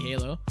 Muddy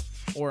Halo,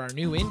 or our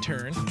new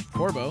intern,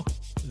 Corbo,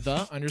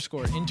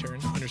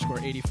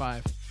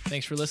 the_intern_85.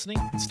 Thanks for listening,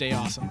 and stay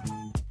awesome.